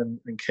Song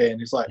and Kane.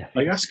 He's like,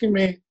 are you asking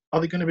me, are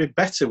they going to be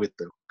better with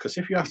them? Because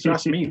if you have to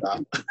ask me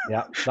that,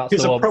 that's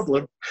it's a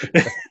problem.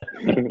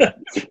 And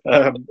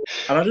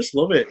I just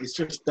love it. It's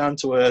just down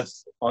to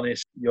earth,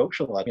 honest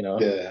Yorkshire lad,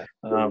 Yeah.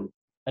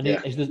 And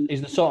he's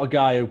the sort of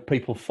guy who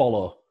people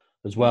follow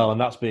as well, and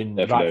that's been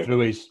Definitely. right through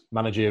his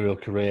managerial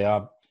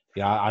career.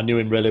 Yeah, I knew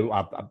him really.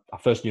 I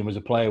first knew him as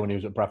a player when he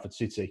was at Bradford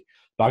City,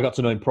 but I got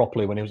to know him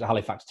properly when he was at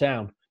Halifax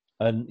Town.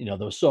 And there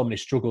were so many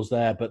struggles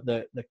there, but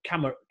the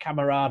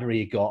camaraderie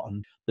he got,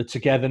 and the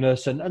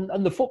togetherness,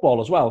 and the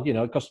football as well.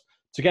 Because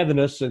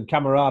togetherness and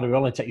camaraderie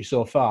only take you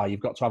so far.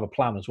 You've got to have a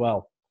plan as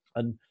well.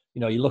 And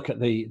you look at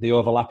the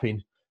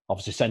overlapping,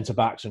 obviously centre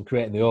backs and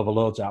creating the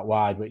overloads out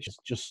wide, which is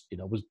just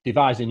was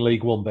devised in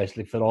League One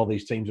basically for all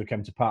these teams who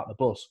came to park the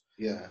bus.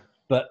 Yeah.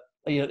 But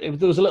there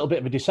was a little bit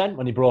of a dissent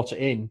when he brought it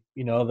in.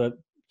 That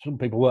some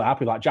people weren't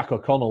happy. Like Jack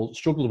O'Connell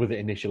struggled with it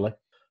initially,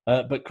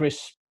 but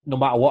Chris, no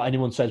matter what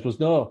anyone says, was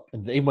no.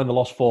 And even when they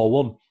lost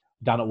 4-1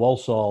 down at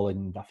Walsall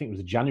in, I think it was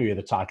the January of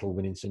the title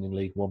winning season in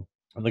League One,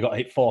 and they got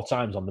hit 4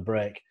 times on the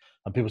break,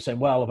 and people saying,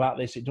 well, about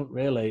this, it don't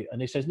really.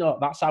 And he says, no,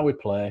 that's how we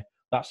play.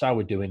 That's how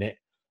we're doing it.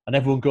 And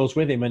everyone goes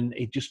with him, and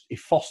he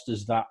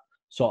fosters that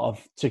sort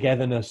of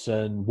togetherness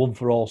and one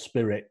for all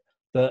spirit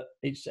that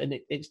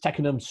it's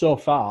taken them so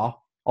far,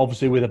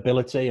 obviously with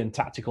ability and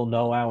tactical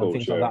know-how and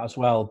things like that as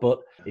well. But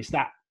it's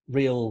that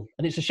real,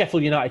 and it's a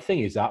Sheffield United thing,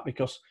 is that,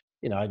 because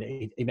he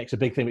makes a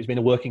big thing. It's been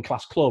a working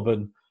class club,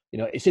 and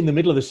it's in the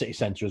middle of the city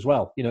centre as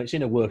well. It's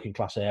in a working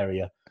class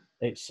area.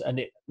 There's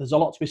a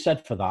lot to be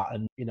said for that,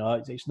 and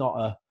it's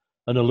not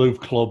an aloof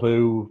club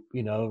who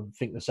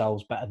think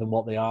themselves better than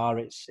what they are.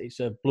 It's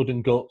a blood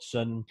and guts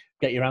and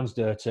get your hands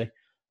dirty,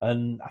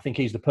 and I think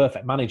he's the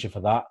perfect manager for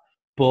that.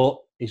 But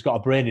he's got a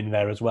brain in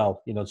there as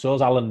well. So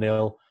is Alan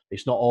Neil.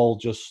 It's not all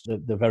just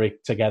the very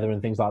together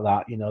and things like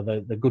that.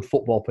 They're good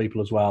football people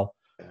as well.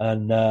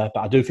 And but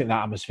I do think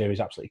that atmosphere is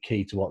absolutely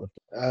key to what they've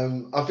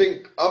done. I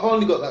think I've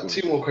only got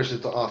 2 more questions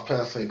to ask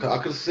personally, because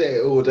I could say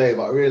it all day,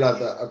 but I realise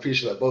that I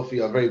appreciate that both of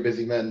you are very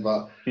busy men.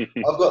 But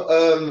I've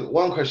got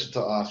 1 question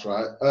to ask,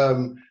 right?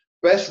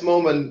 Best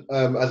moment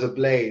as a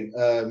Blade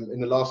in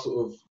the last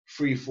sort of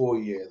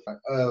 3-4 years, right?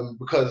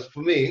 Because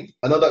for me,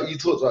 I know that you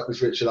talked about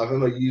this, Richard. I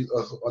remember you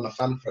on a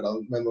fan thread. I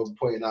remember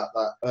pointing out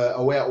that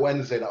away at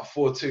Wednesday, that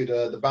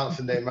 4-2, the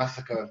Bouncing Day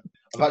massacre.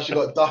 I've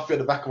actually got Duffy at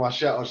the back of my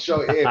shirt. I'll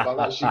show it here, but I've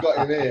actually got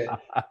him here.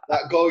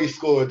 That goal he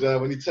scored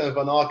when he turned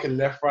Van Arken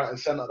left, right, and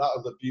centre, that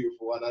was a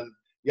beautiful one. And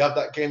you have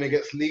that game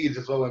against Leeds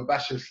as well when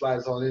Basham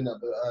slides on in at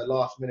the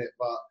last minute.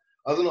 But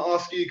I was going to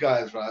ask you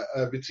guys, right,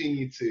 between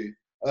you two,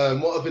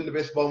 what have been the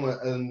best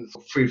moment in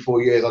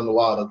 3-4 years on the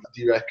Wild,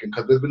 do you reckon?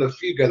 Because there's been a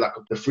few games like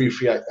the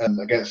 3-3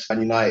 against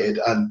Man United,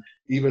 and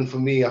even for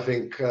me, I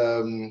think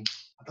I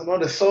don't know,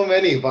 there's so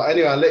many. But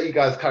anyway, I'll let you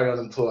guys carry on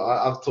and talk.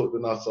 I've talked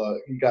enough, so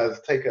you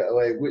guys take it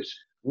away.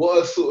 What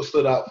has sort of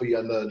stood out for you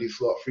under these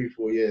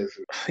 3-4 years?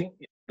 I think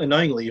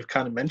annoyingly, you've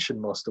kind of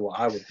mentioned most of what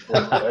I would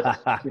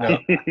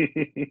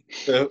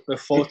the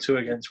 4-2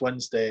 against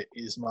Wednesday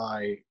is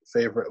my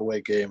favourite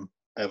away game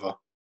ever.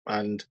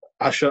 And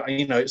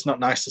it's not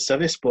nice to say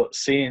this, but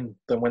seeing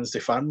the Wednesday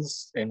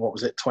fans in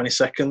 20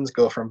 seconds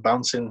go from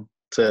bouncing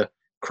to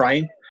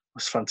crying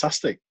was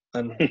fantastic.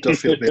 And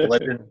Duffy will be a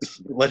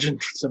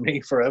legend to me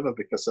forever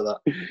because of that.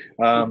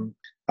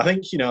 I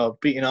think,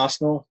 beating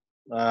Arsenal,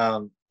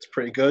 it's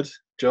pretty good,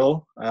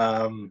 Joel.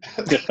 But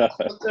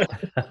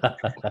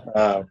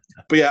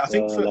yeah, I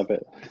think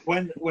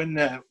when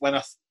I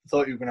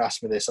thought you were going to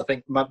ask me this, I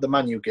think the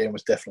Man U game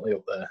was definitely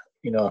up there.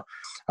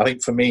 I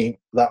think for me,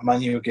 that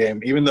Man U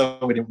game, even though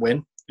we didn't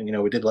win,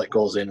 and we did let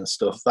goals in and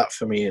stuff, that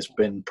for me has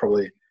been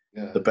probably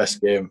the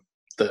best game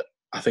that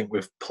I think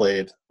we've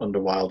played under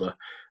Wilder.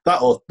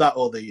 That or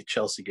the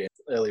Chelsea game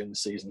earlier in the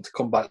season, to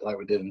come back like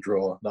we did and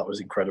draw, that was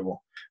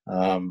incredible.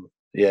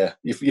 Yeah,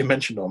 you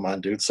mentioned all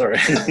mine, dude. Sorry.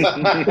 It's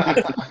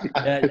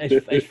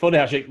funny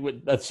actually.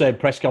 At the same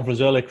press conference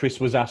earlier, Chris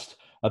was asked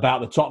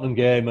about the Tottenham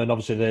game, and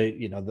obviously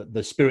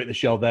the spirit they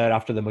showed there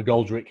after the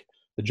McGoldrick,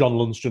 the John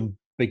Lundstrom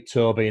big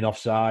toe being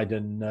offside,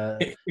 and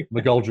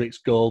McGoldrick's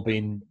goal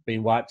being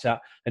wiped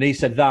out. And he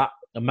said that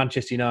and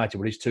Manchester United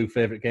were his 2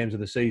 favourite games of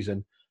the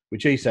season,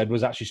 which he said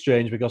was actually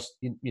strange because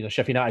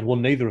Sheffield United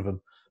won neither of them.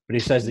 But he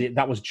says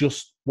that was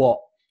just what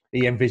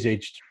he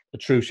envisaged a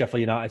true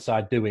Sheffield United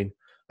side doing.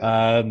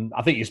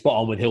 I think you're spot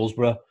on with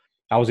Hillsborough.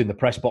 I was in the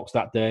press box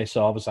that day,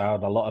 so obviously I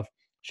had a lot of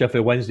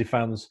Sheffield Wednesday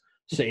fans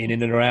sitting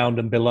in and around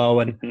and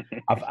below, and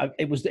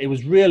it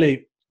was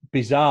really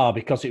bizarre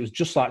because it was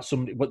just like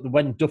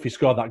when Duffy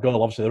scored that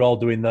goal, obviously they're all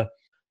doing the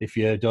if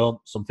you don't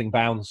something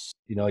bounce,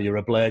 you're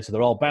a Blade, so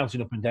they're all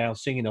bouncing up and down,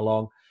 singing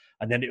along,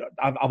 and then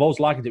I've always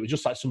liked it. It was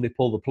just like somebody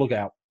pulled the plug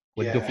out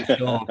when Duffy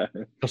scored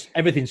because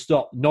everything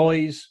stopped,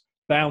 noise,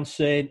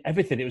 bouncing,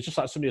 everything. It was just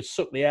like somebody had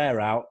sucked the air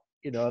out.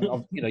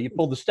 You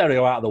pulled the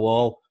stereo out of the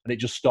wall and it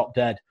just stopped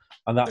dead,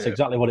 and that's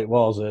exactly what it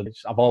was. And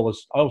I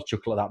always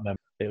chuckle at that memory.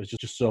 It was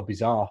just so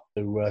bizarre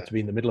to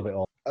be in the middle of it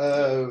all.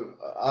 I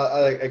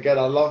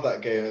love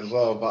that game as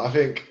well. But I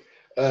think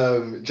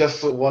just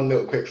sort of one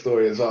little quick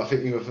story as well. I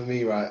think even for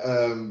me, right,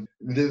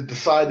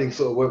 deciding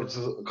sort of whether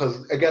to,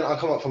 because again I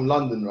come up from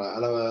London, right,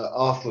 and I'm an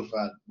Arsenal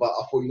fan. But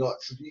I thought,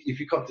 if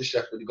you come to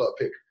Sheffield, you got to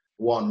pick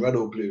one, red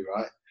or blue,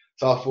 right?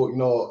 So I thought,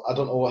 I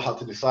don't know how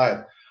to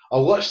decide. I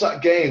watched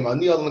that game. I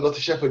knew I was going to go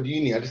to Sheffield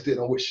Uni. I just didn't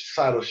know which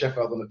side of Sheffield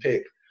I was going to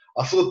pick.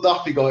 I saw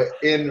Duffy go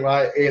in,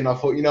 right in. I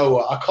thought, you know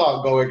what, I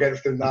can't go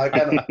against him now,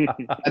 can I?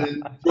 And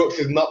then Brooks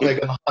is nutmeg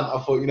and Hunt. I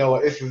thought, you know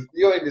what, this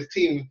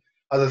team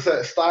has a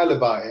certain style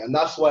about it. And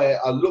that's why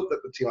I looked at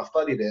the team, I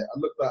studied it, I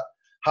looked at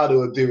how they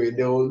were doing.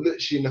 They were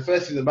literally, in the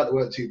first season, they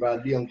weren't too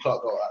bad. Leon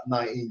Clark got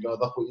 19 goals.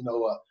 I thought, you know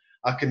what,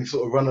 I can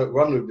sort of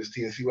run with this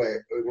team and see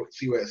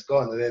where it's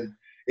gone. And then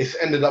it's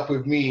ended up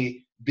with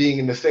me being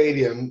in the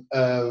stadium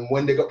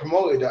when they got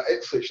promoted at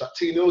Ipswich, that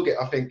 2-0 game.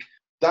 I think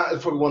that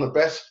is probably one of the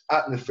best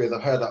atmospheres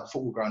I've heard at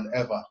football ground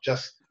ever.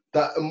 Just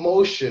that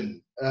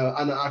emotion.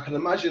 And I can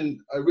imagine,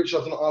 Rich, I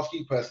was going to ask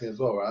you personally as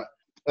well, right?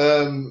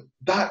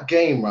 That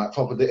game, right,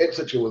 probably the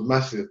Ipswich was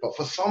massive. But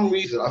for some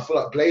reason, I feel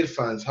like Blade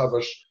fans have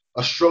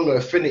a stronger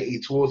affinity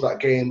towards that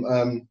game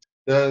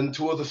than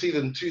towards the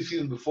season, 2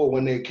 seasons before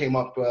when they came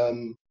up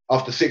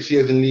after 6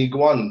 years in League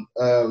One,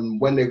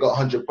 when they got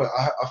 100 points.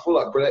 I feel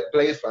like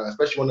Blade fans,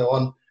 especially when they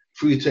won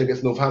 3-2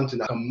 against Northampton,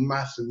 like a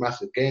massive,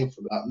 massive game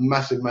for that.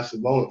 Massive,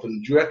 massive moment for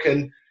them. Do you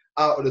reckon,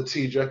 out of the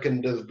two, do you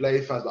reckon there's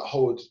Blade fans that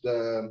hold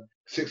the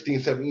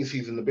 16-17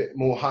 season a bit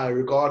more high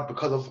regard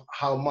because of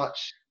how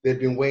much they've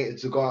been waiting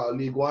to go out of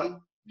League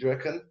One? Do you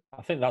reckon?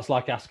 I think that's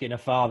like asking a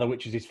father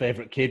which is his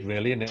favourite kid,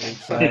 really, isn't it?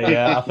 It's,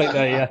 I think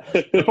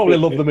they probably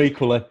love them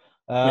equally.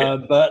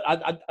 But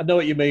I know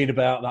what you mean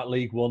about that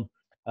League One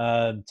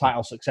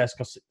title success,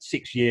 because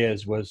 6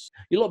 years was...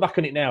 You look back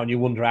on it now and you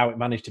wonder how it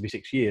managed to be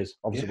 6 years.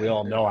 Obviously, we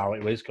all know how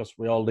it was because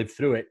we all lived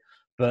through it.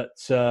 But,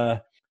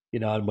 and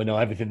we know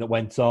everything that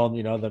went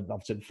on.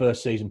 Obviously the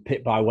first season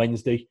pipped by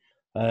Wednesday.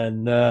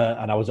 And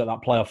I was at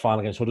that playoff final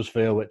against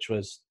Huddersfield, which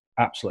was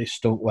absolutely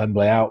stunk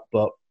Wembley out.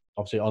 But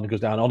obviously it only goes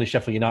down. Only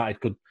Sheffield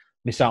United could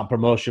miss out on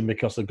promotion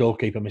because the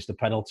goalkeeper missed a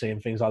penalty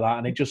and things like that.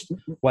 And it just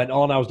went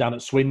on. I was down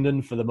at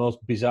Swindon for the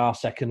most bizarre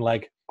second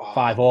leg,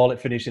 5-5.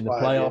 It finished in the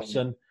playoffs.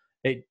 And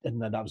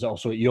then that was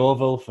also at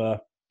Yeovil for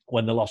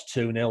when they lost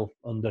 2-0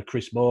 under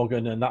Chris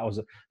Morgan. And that was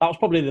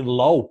probably the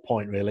low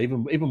point, really,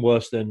 even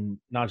worse than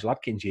Nigel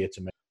Adkins' year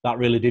to me. That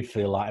really did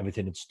feel like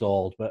everything had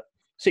stalled. But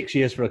 6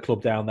 years for a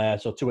club down there,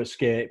 so to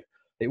escape,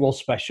 it was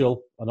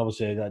special. And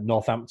obviously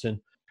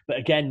Northampton. But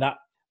again, that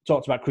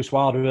talked about Chris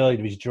Wilder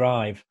earlier, his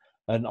drive.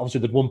 And obviously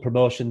they'd won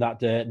promotion that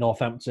day at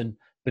Northampton,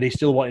 but he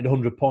still wanted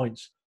 100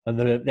 points. And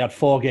they had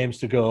 4 games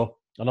to go.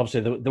 And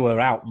obviously they were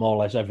out more or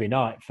less every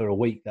night for a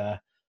week there.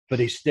 But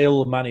he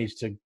still managed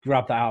to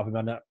grab that out of him.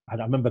 And I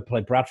remember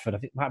playing Bradford, I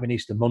think it might have been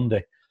Easter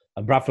Monday.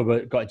 And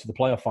Bradford got into the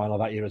playoff final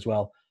that year as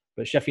well.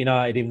 But Sheffield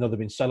United, even though they've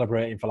been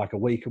celebrating for like a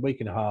week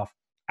and a half,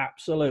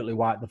 absolutely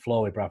wiped the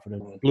floor with Bradford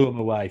and blew them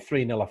away,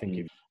 3-0, I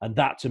think. And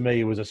that, to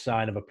me, was a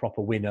sign of a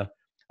proper winner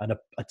and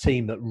a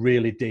team that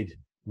really did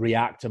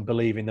react and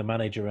believe in the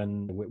manager.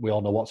 And we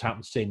all know what's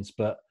happened since.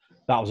 But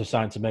that was a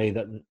sign to me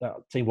that that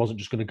team wasn't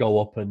just going to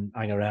go up and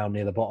hang around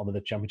near the bottom of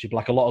the Championship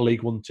like a lot of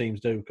League One teams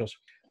do, because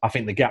I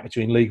think the gap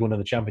between League One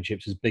and the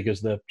Championship's as big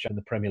as the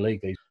Premier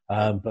League.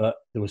 But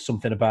there was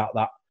something about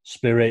that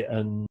spirit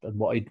and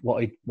what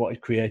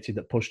he'd created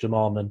that pushed them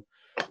on. And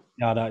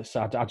I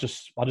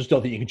just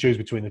don't think you can choose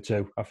between the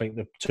two. I think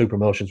the 2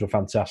 promotions were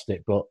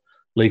fantastic, but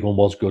League One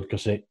was good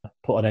because it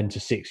put an end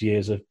to 6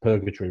 years of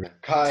purgatory.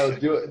 Kyle,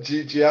 do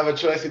you have a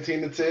choice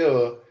between the two?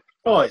 Or?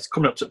 Oh, it's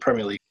coming up to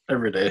Premier League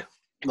every day.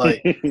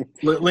 Like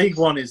League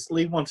One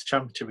to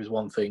Championship is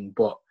one thing,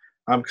 but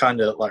I'm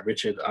kind of like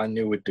Richard. I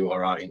knew we'd do all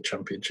right in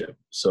Championship,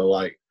 so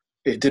like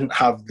it didn't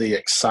have the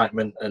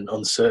excitement and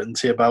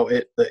uncertainty about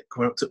it that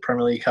coming up to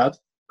Premier League had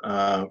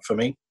for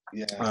me.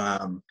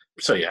 Yeah.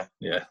 So yeah.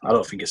 I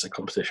don't think it's a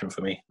competition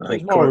for me. I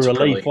think it was more a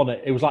relief, wasn't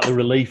it? It was like the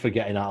relief of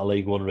getting out of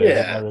League One, really.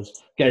 Yeah. Whereas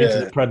getting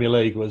into the Premier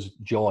League was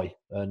joy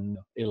and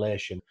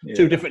elation. Yeah.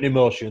 2 different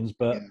emotions,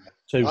 but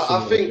 2.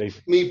 I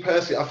think, me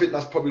personally, I think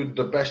that's probably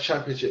the best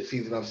Championship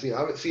season I've seen.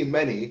 I haven't seen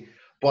many,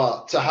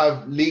 but to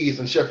have Leeds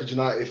and Sheffield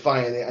United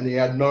fighting it, and you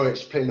had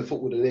Norwich playing the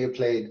football that they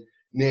played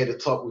near the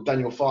top with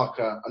Daniel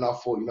Farker, and I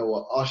thought, you know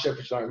what, are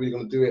Sheffield United really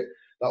going to do it?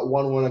 That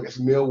 1-1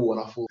 against Millwall,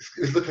 and I thought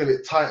it's looking a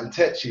bit tight and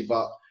tetchy,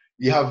 but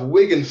you have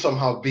Wigan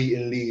somehow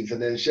beating Leeds,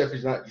 and then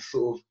Sheffield United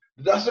sort of...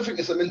 That's the thing,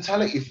 it's a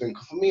mentality thing.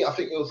 For me, I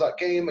think it was that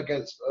game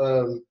against...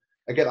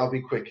 again, I'll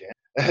be quick here.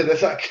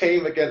 There's that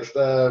game against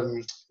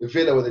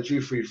Villa where they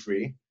drew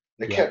 3-3.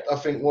 They kept, I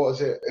think, what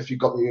was it? If you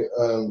got me,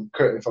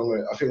 correct me if I'm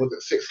wrong, I think it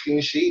was 6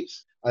 clean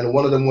sheets. And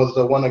one of them was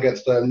the one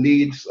against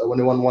Leeds when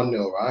they won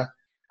 1-0, right?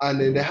 And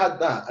then they had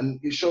that, and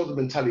it showed the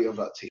mentality of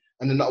that team.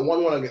 And then that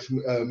 1-1 against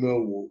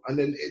Millwall. And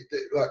then,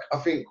 I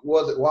think,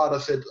 Wilder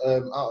said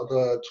out of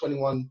the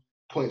 21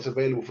 points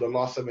available for the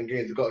last 7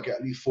 games, they've got to get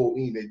at least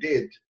 14. They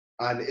did.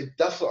 And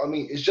that's what I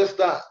mean. It's just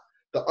that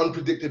the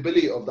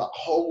unpredictability of that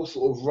whole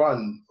sort of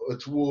run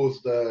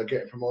towards the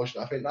getting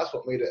promotion. I think that's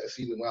what made it a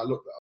season where I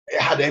looked at.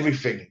 It had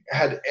everything. It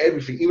had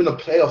everything. Even the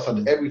playoffs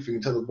had everything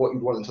in terms of what you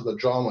want, in terms of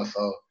drama.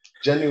 So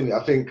genuinely,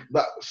 I think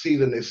that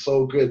season is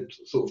so good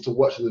sort of to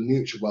watch as a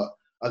neutral.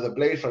 But as a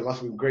Blade fan, it must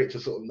have been great to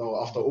sort of know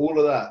after all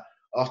of that,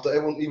 after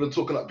everyone even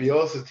talking about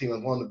Bielsa's team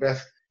as one of the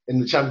best in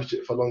the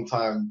Championship for a long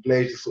time.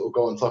 Blaze just sort of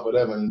go on top of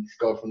them and just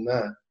go from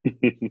there.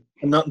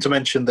 And not to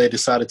mention, they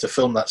decided to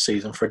film that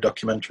season for a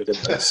documentary,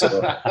 didn't they? So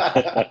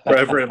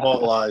forever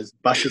immortalised.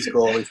 Bash's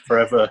goal is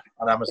forever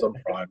on Amazon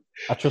Prime.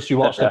 I trust you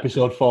watched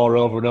episode 4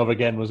 over and over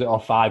again, was it?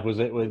 Or 5, was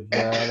it? With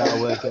that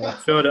away game?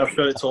 I've showed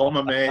it to all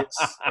my mates.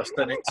 I've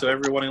sent it to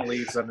everyone in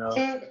Leeds I know.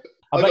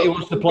 I bet you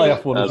watched the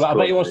playoff one as well. I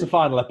bet you watched the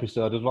final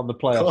episode as well, the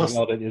playoff as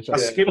well, didn't you? So I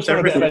skipped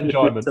everything.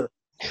 Enjoyment.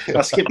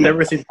 I skipped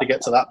everything to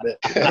get to that bit.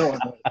 I don't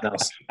want nothing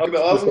else. I'm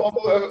gonna ask one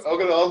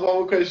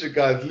more question,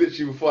 guys.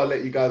 Literally before I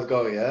let you guys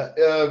go, yeah.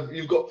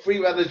 You've got 3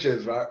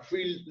 managers, right?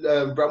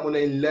 3 Bramwell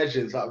Lane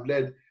legends that have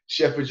led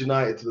Sheffield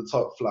United to the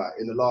top flight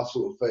in the last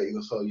sort of 30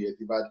 or so years.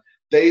 You've had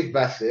Dave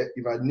Bassett,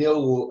 you've had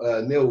Neil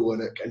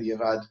Warnock, and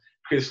you've had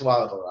Chris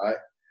Wilder, right?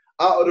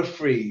 Out of the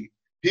 3,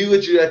 who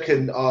would you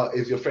reckon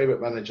is your favourite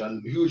manager,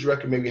 and who would you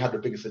reckon maybe had the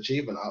biggest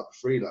achievement out of the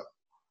 3? Like,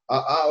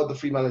 out of the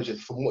 3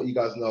 managers, from what you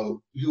guys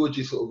know, who would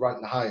you sort of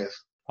rank the highest?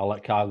 I'll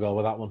let Kyle go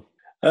with that one.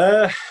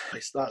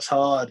 That's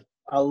hard.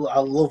 I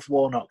love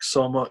Warnock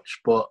so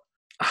much, but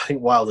I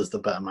think Wilder's the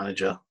better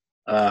manager.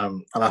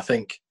 And I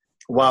think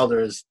Wilder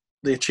is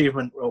the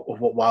achievement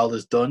of what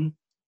Wilder's done,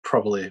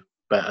 probably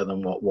better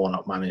than what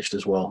Warnock managed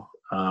as well.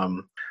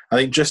 I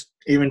think just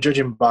even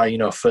judging by,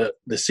 for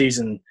the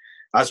season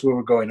as we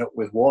were going up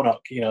with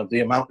Warnock,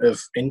 the amount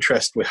of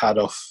interest we had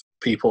off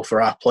people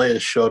for our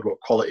players showed what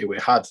quality we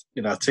had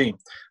in our team.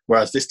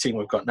 Whereas this team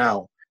we've got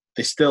now,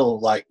 they still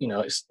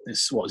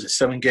it's what is it,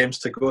 7 games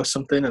to go or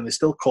something, and they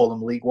still call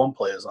them League One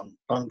players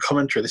on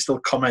commentary. They still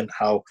comment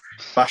how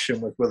Basham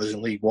was with us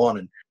in League One,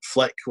 and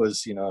Fleck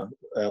was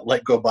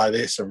let go by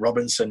this, and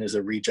Robinson is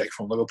a reject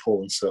from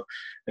Liverpool, and so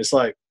it's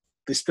like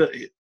they still.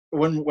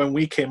 When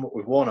we came up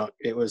with Warnock,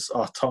 it was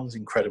Tom's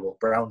incredible,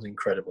 Brown's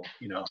incredible,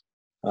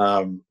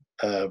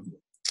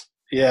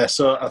 Yeah,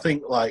 so I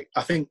think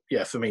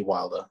for me,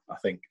 Wilder, I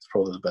think it's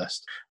probably the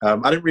best.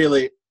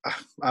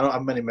 I don't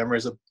have many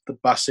memories of the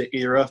Bassett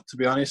era, to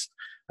be honest.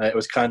 It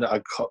was kind of, I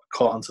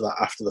caught onto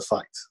that after the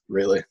fact,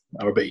 really.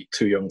 I was a bit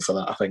too young for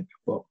that, I think.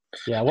 But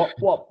yeah,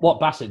 what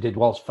Bassett did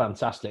was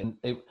fantastic.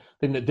 The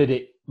thing that did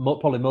it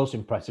probably most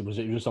impressive was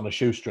it was just on a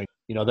shoestring.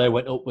 They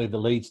went up with the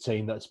Leeds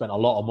team that spent a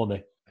lot of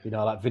money.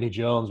 Like Vinnie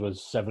Jones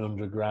was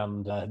 700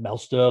 grand. Mel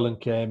Sterling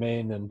came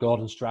in, and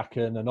Gordon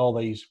Strachan, and all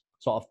these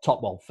sort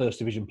of first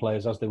division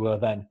players as they were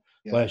then.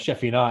 Yeah. Whereas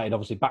Sheffield United,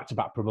 obviously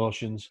back-to-back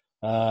promotions,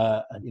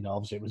 and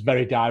obviously it was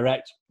very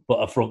direct.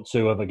 But a front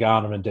 2 of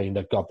Garner and Dean,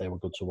 God, they were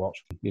good to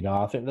watch.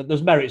 I think that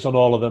there's merits on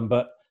all of them,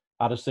 but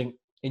I just think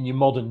in your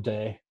modern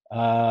day,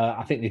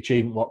 I think the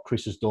achievement what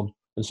Chris has done,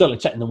 and certainly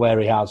taking them where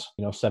he has,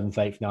 7th,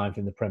 8th, 9th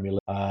in the Premier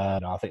League,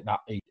 I think that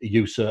he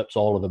usurps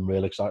all of them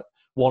really. Because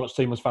Warnock's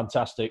team was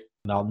fantastic,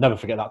 and I'll never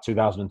forget that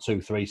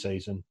 2002-03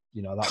 season.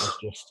 That was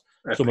just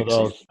some of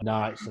those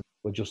nights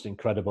were just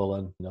incredible,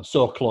 and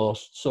so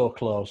close.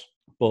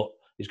 But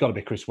it's got to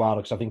be Chris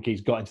Wilder, because I think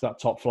he's got into that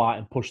top flight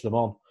and pushed them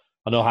on.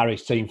 I know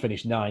Harry's team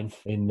finished 9th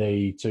in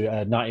the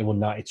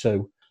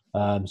 91-92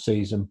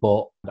 season,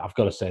 but I've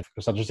got to say,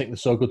 because I just think they're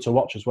so good to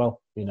watch as well.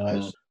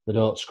 They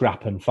don't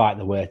scrap and fight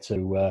their way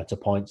to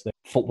points. They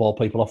football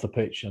people off the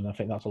pitch, and I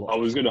think that's a lot. I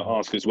was going to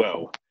ask as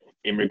well,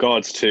 in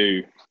regards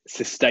to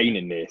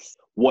sustaining this,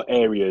 what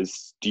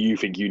areas do you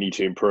think you need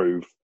to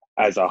improve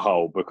as a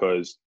whole?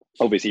 Because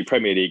obviously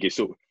Premier League is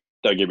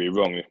don't get me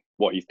wrong,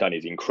 what he's done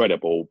is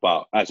incredible,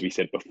 but as we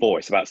said before,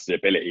 it's about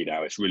stability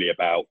now. It's really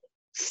about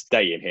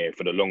staying here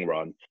for the long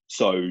run.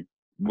 So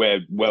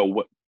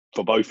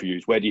for both of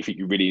you, where do you think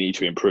you really need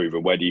to improve,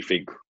 and where do you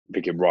think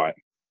right,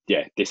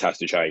 yeah, this has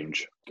to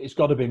change? It's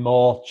got to be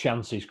more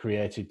chances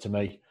created to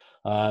me.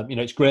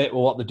 It's great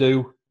what they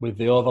do with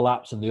the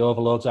overlaps and the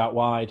overloads out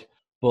wide,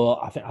 but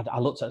I think I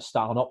looked at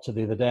Stat on Opta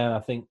the other day, and I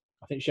think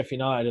Sheffield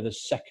United are the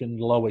 2nd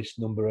lowest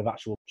number of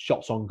actual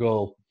shots on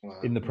goal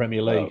in the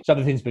Premier League. So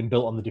everything's been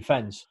built on the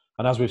defence,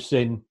 and as we've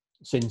seen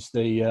since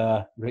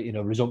the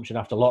resumption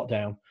after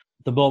lockdown,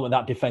 the moment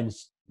that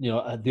defence,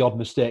 the odd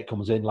mistake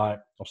comes in, like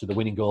obviously the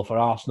winning goal for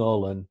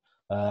Arsenal and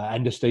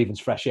Ender Stevens'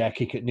 fresh air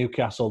kick at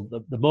Newcastle,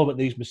 the moment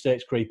these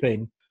mistakes creep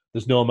in,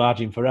 there's no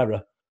margin for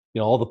error.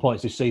 All the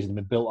points this season have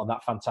been built on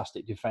that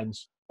fantastic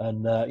defence,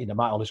 and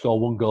might only score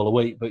 1 goal a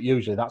week, but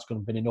usually that's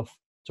going to be enough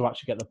to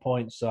actually get the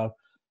points. So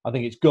I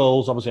think it's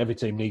goals. Obviously, every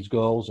team needs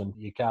goals, and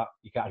you can't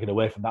get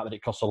away from that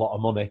it costs a lot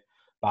of money.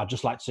 But I'd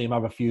just like to see him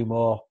have a few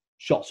more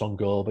shots on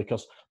goal,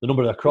 because the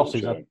number of the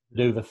crosses, I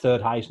do the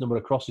 3rd highest number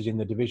of crosses in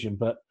the division,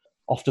 but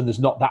often there's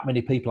not that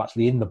many people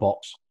actually in the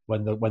box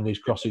when these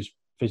crosses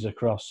fizz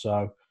across.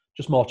 So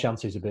just more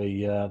chances that's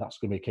going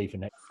to be key for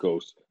next. Of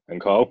course. And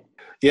Carl?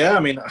 Yeah, I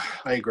mean,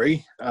 I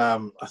agree. I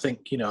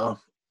think, I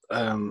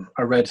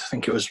read, I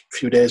think it was a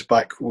few days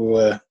back, we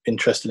were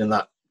interested in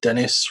that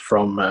Dennis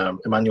from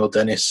Emmanuel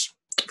Dennis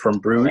from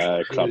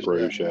Bruges. Club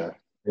Bruges, yeah.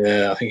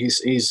 Yeah, I think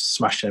he's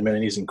smashing him in,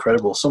 and he's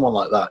incredible. Someone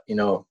like that,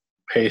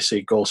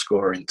 pacey goal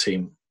scoring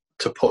team,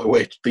 to put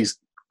away these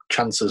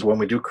chances when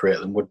we do create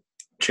them would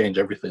change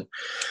everything.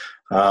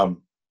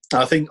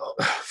 I think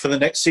for the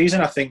next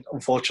season,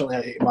 unfortunately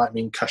it might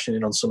mean cashing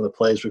in on some of the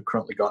players we've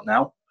currently got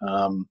now.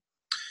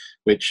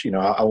 which,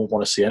 I wouldn't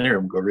want to see any of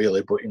them go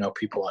really, but,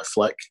 people like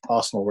Fleck,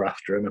 Arsenal were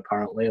after him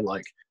apparently,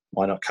 like,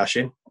 why not cash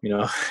in,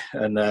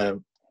 and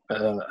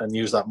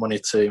use that money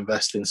to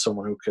invest in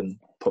someone who can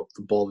put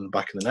the ball in the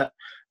back of the net.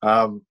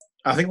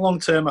 I think long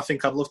term, I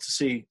think I'd love to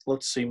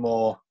see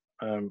more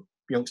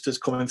youngsters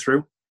coming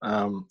through.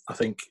 I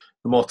think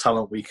the more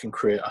talent we can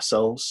create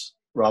ourselves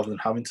rather than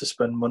having to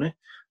spend money.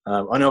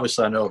 And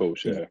obviously I know, of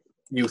course,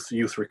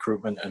 youth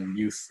recruitment and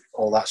youth,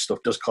 all that stuff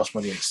does cost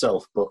money in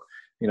itself, but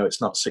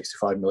it's not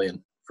 65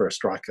 million for a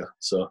striker.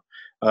 So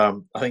I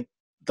think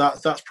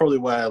that's probably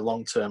where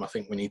long term I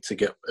think we need to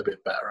get a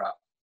bit better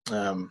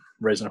at,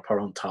 raising up our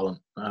own talent.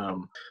 I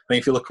mean,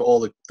 if you look at all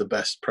the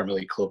best Premier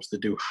League clubs, they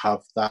do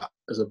have that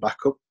as a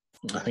backup.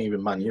 I think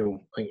even Man U,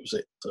 I think it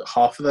was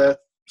half of their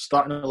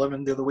starting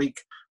 11 the other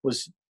week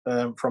was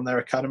from their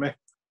academy.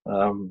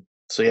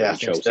 So yeah, I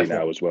think Chelsea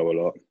now as well a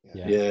lot.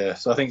 Yeah,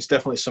 so I think it's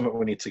definitely something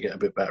we need to get a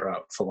bit better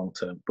at for long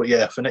term. But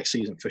yeah, for next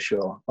season for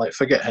sure. Like,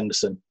 forget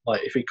Henderson.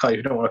 Like, if you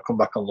don't want to come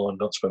back on loan,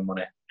 don't spend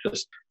money.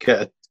 Just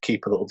get a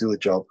keeper that will do the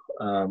job,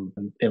 and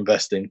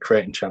invest in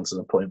creating chances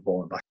and putting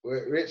ball in back.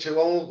 Wait, Richard,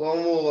 one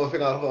more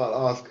thing I want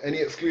to ask. Any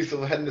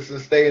exclusive of Henderson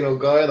staying or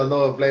going? I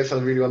know Blaise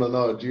fans really want to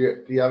know.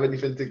 Do you have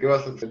anything to give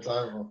us at the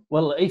time?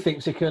 Well, he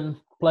thinks he can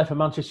play for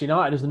Manchester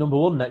United as the number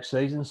one next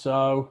season,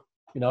 so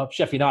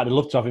Sheffield United would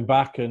love to have him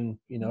back, and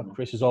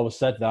Chris has always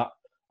said that.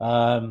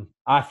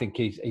 I think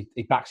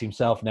he backs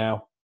himself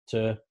now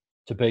to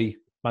be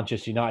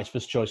Manchester United's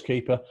first choice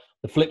keeper.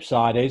 The flip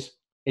side is,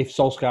 if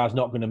Solskjaer's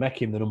not going to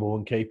make him the number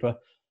one keeper,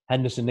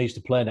 Henderson needs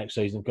to play next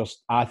season,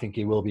 because I think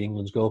he will be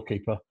England's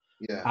goalkeeper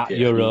at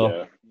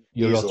Euro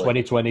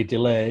 2020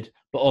 delayed,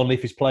 but only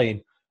if he's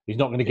playing. He's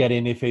not going to get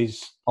in if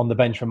he's on the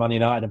bench for Man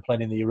United and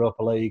playing in the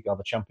Europa League or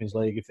the Champions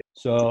League.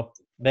 So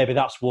maybe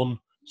that's one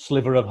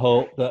sliver of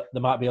hope that they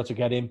might be able to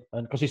get him,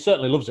 and because he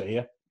certainly loves it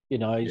here,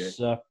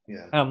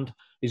 and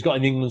he's got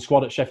an England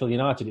squad at Sheffield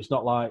United. It's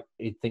not like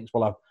he thinks,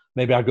 well,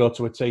 maybe I go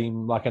to a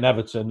team like an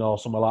Everton or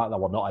somewhere like that.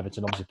 Well, not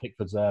Everton, obviously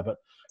Pickford's there, but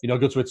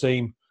go to a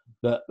team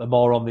that are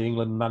more on the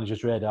England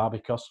manager's radar,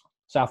 because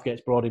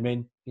Southgate's brought him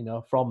in,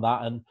 from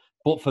that. And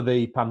but for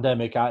the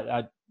pandemic,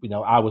 I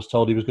was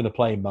told he was going to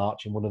play in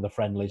March in one of the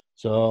friendlies.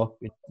 So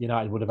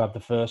United would have had the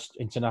first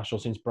international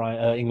since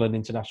England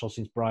international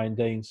since Brian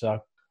Deane. So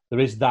there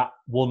is that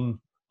one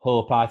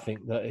hope, I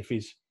think, that if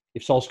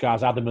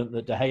Solskjaer's adamant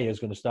that De Gea is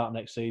going to start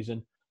next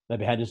season,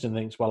 maybe Henderson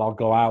thinks, well, I'll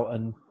go out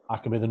and I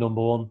can be the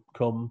number one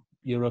come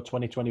Euro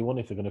 2021,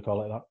 if they're going to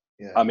call it that.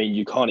 Yeah. I mean,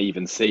 you can't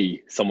even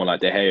see someone like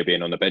De Gea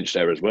being on the bench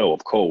there as well,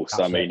 of course.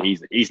 That's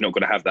he's not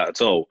going to have that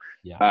at all.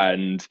 Yeah.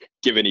 And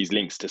given his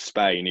links to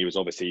Spain, he was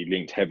obviously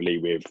linked heavily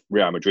with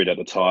Real Madrid at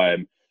the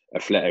time,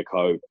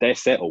 Atletico. They're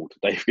settled.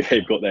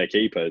 They've got their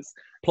keepers.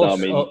 Plus,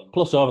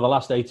 plus over the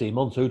last 18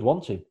 months, who'd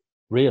want him?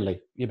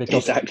 Really,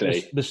 because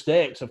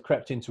mistakes have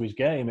crept into his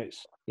game.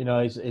 It's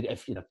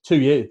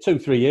 3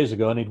 years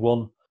ago, and he'd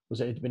won.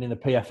 He'd been in the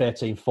PFA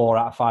team 4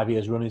 out of 5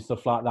 years running,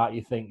 stuff like that.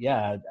 You think,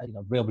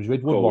 Real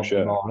Madrid would want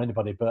him more than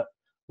anybody. But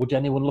would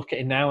anyone look at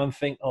him now and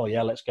think, oh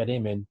yeah, let's get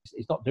him in?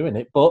 He's not doing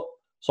it. But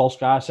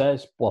Solskjaer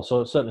says,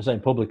 so certainly saying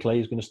publicly,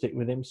 he's going to stick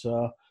with him.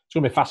 So it's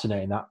going to be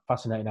fascinating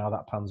how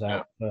that pans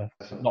out.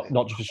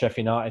 Not just for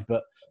Sheffield United,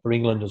 but for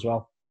England as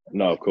well.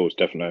 No, of course,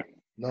 definitely.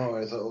 No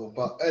worries at all.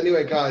 But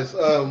anyway, guys,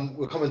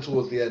 we're coming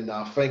towards the end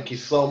now. Thank you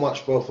so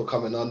much, both, for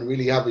coming on.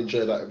 Really have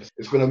enjoyed that.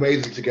 It's been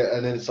amazing to get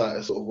an insight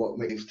of sort of what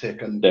makes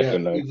tick, and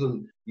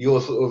even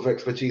your sort of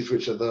expertise,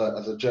 Rich, as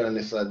a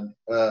journalist,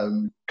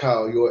 and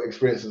Kyle, your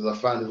experience as a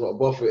fan as well.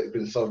 Both of it has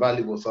been so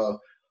valuable. So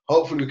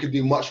hopefully we could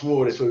do much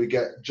more of this, where we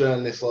get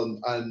journalists on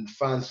and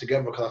fans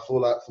together, because I feel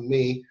like for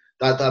me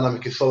that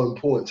dynamic is so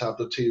important, to have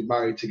the two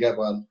married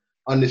together and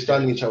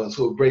understanding each other and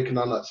sort of breaking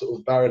down that sort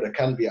of barrier that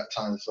can be at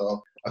times.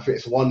 So I think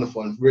it's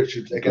wonderful. And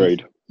Richard, again,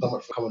 so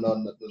much for coming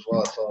on as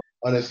well. So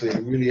honestly,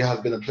 it really has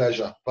been a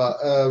pleasure. But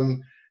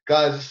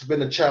guys, this has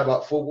been a chat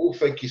about football.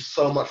 Thank you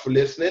so much for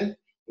listening.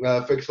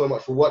 Thank you so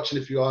much for watching,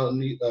 if you are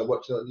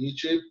watching on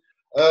YouTube.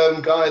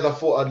 Guys, I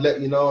thought I'd let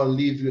you know and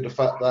leave you with the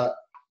fact that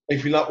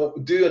if you like what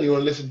we do and you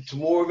want to listen to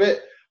more of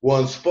it, we're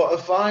on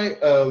Spotify.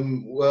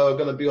 We're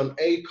going to be on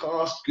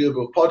Acast,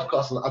 Google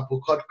Podcasts, and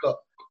Apple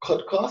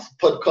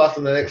Podcast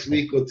in the next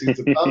week or two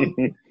to come.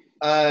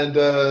 And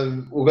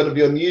we're going to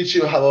be on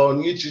YouTube, have our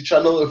own YouTube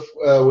channel. If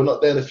we're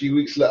not there in a few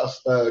weeks, let us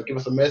give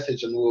us a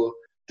message, and we'll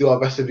do our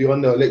best to be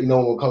on there, let you know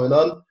when we're coming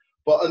on.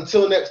 But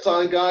until next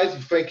time, guys,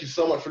 thank you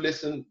so much for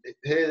listening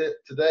here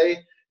today.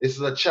 This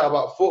is a chat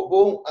about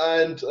football,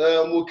 and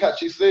we'll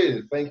catch you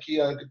soon. Thank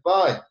you and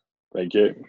goodbye. Thank you.